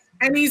ABA.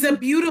 And he's a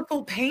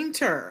beautiful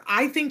painter.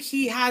 I think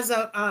he has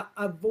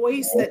a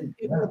voice that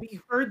it will be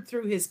heard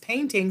through his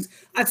paintings,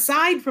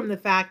 aside from the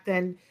fact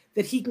then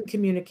that he can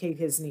communicate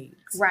his needs.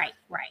 Right.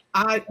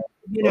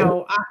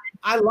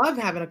 I love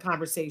having a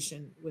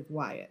conversation with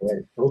Wyatt.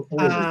 Right. Both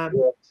boys are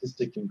so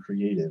artistic and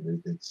creative.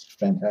 It's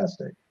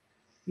fantastic.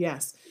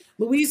 Yes.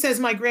 Louise says,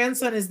 my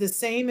grandson is the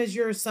same as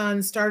your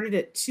son, started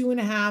at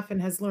 2.5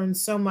 and has learned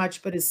so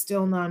much, but is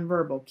still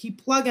nonverbal.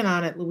 Keep plugging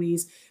on it,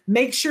 Louise.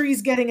 Make sure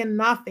he's getting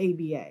enough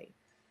ABA,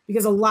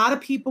 because a lot of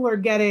people are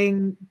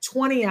getting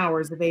 20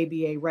 hours of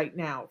ABA right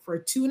now. For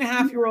a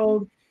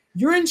 2.5-year-old,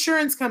 your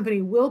insurance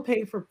company will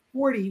pay for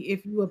 40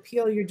 if you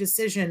appeal your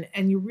decision,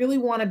 and you really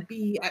want to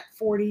be at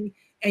 40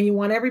 and you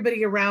want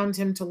everybody around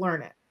him to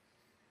learn it.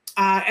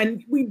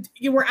 And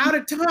you were out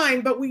of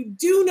time, but we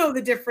do know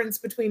the difference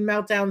between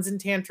meltdowns and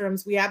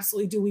tantrums. We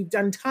absolutely do. We've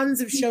done tons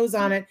of shows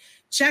on it.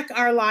 Check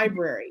our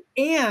library.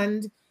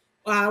 And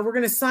we're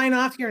going to sign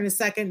off here in a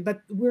second,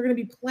 but we're going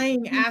to be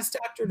playing Ask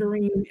Dr.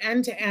 Doreen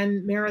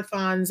end-to-end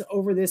marathons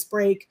over this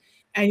break,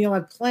 and you'll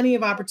have plenty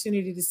of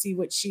opportunity to see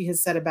what she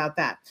has said about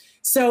that.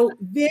 So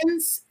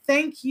Vince,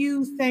 thank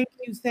you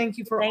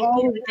for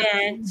all of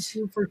Vince.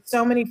 For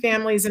so many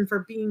families and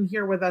for being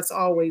here with us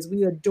always.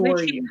 We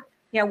adore you.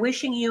 Yeah,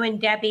 wishing you and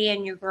Debbie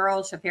and your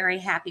girls a very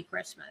happy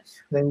Christmas.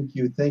 Thank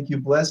you.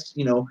 Blessed,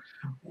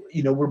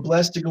 we're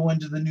blessed to go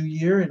into the new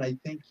year, and I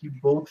thank you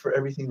both for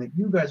everything that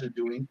you guys are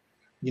doing.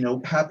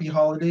 Happy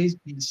holidays,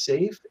 be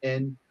safe,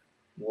 and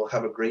we'll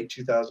have a great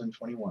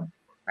 2021.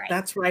 Right.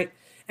 That's right.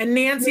 And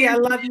Nancy, I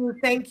love you.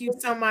 Thank you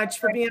so much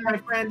for being my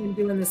friend and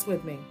doing this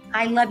with me.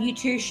 I love you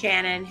too,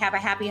 Shannon. Have a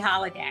happy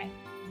holiday.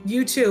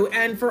 You too.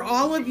 And for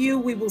all of you,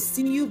 we will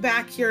see you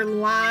back here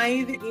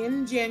live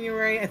in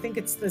January. I think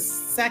it's the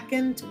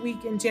second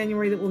week in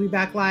January that we'll be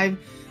back live.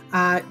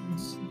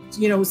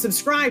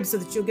 Subscribe so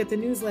that you'll get the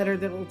newsletter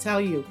that will tell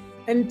you.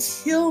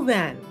 Until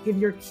then, give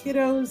your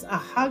kiddos a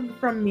hug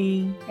from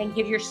me. And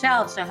give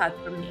yourselves a hug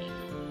from me.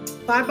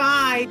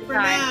 Bye-bye for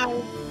now.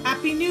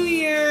 Happy New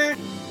Year.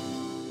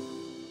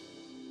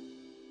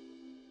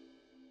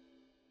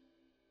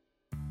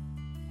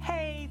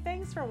 Hey,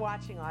 thanks for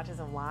watching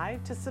Autism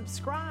Live. To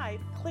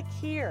subscribe, click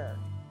here.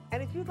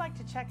 And if you'd like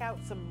to check out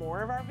some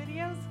more of our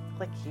videos,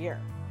 click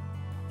here.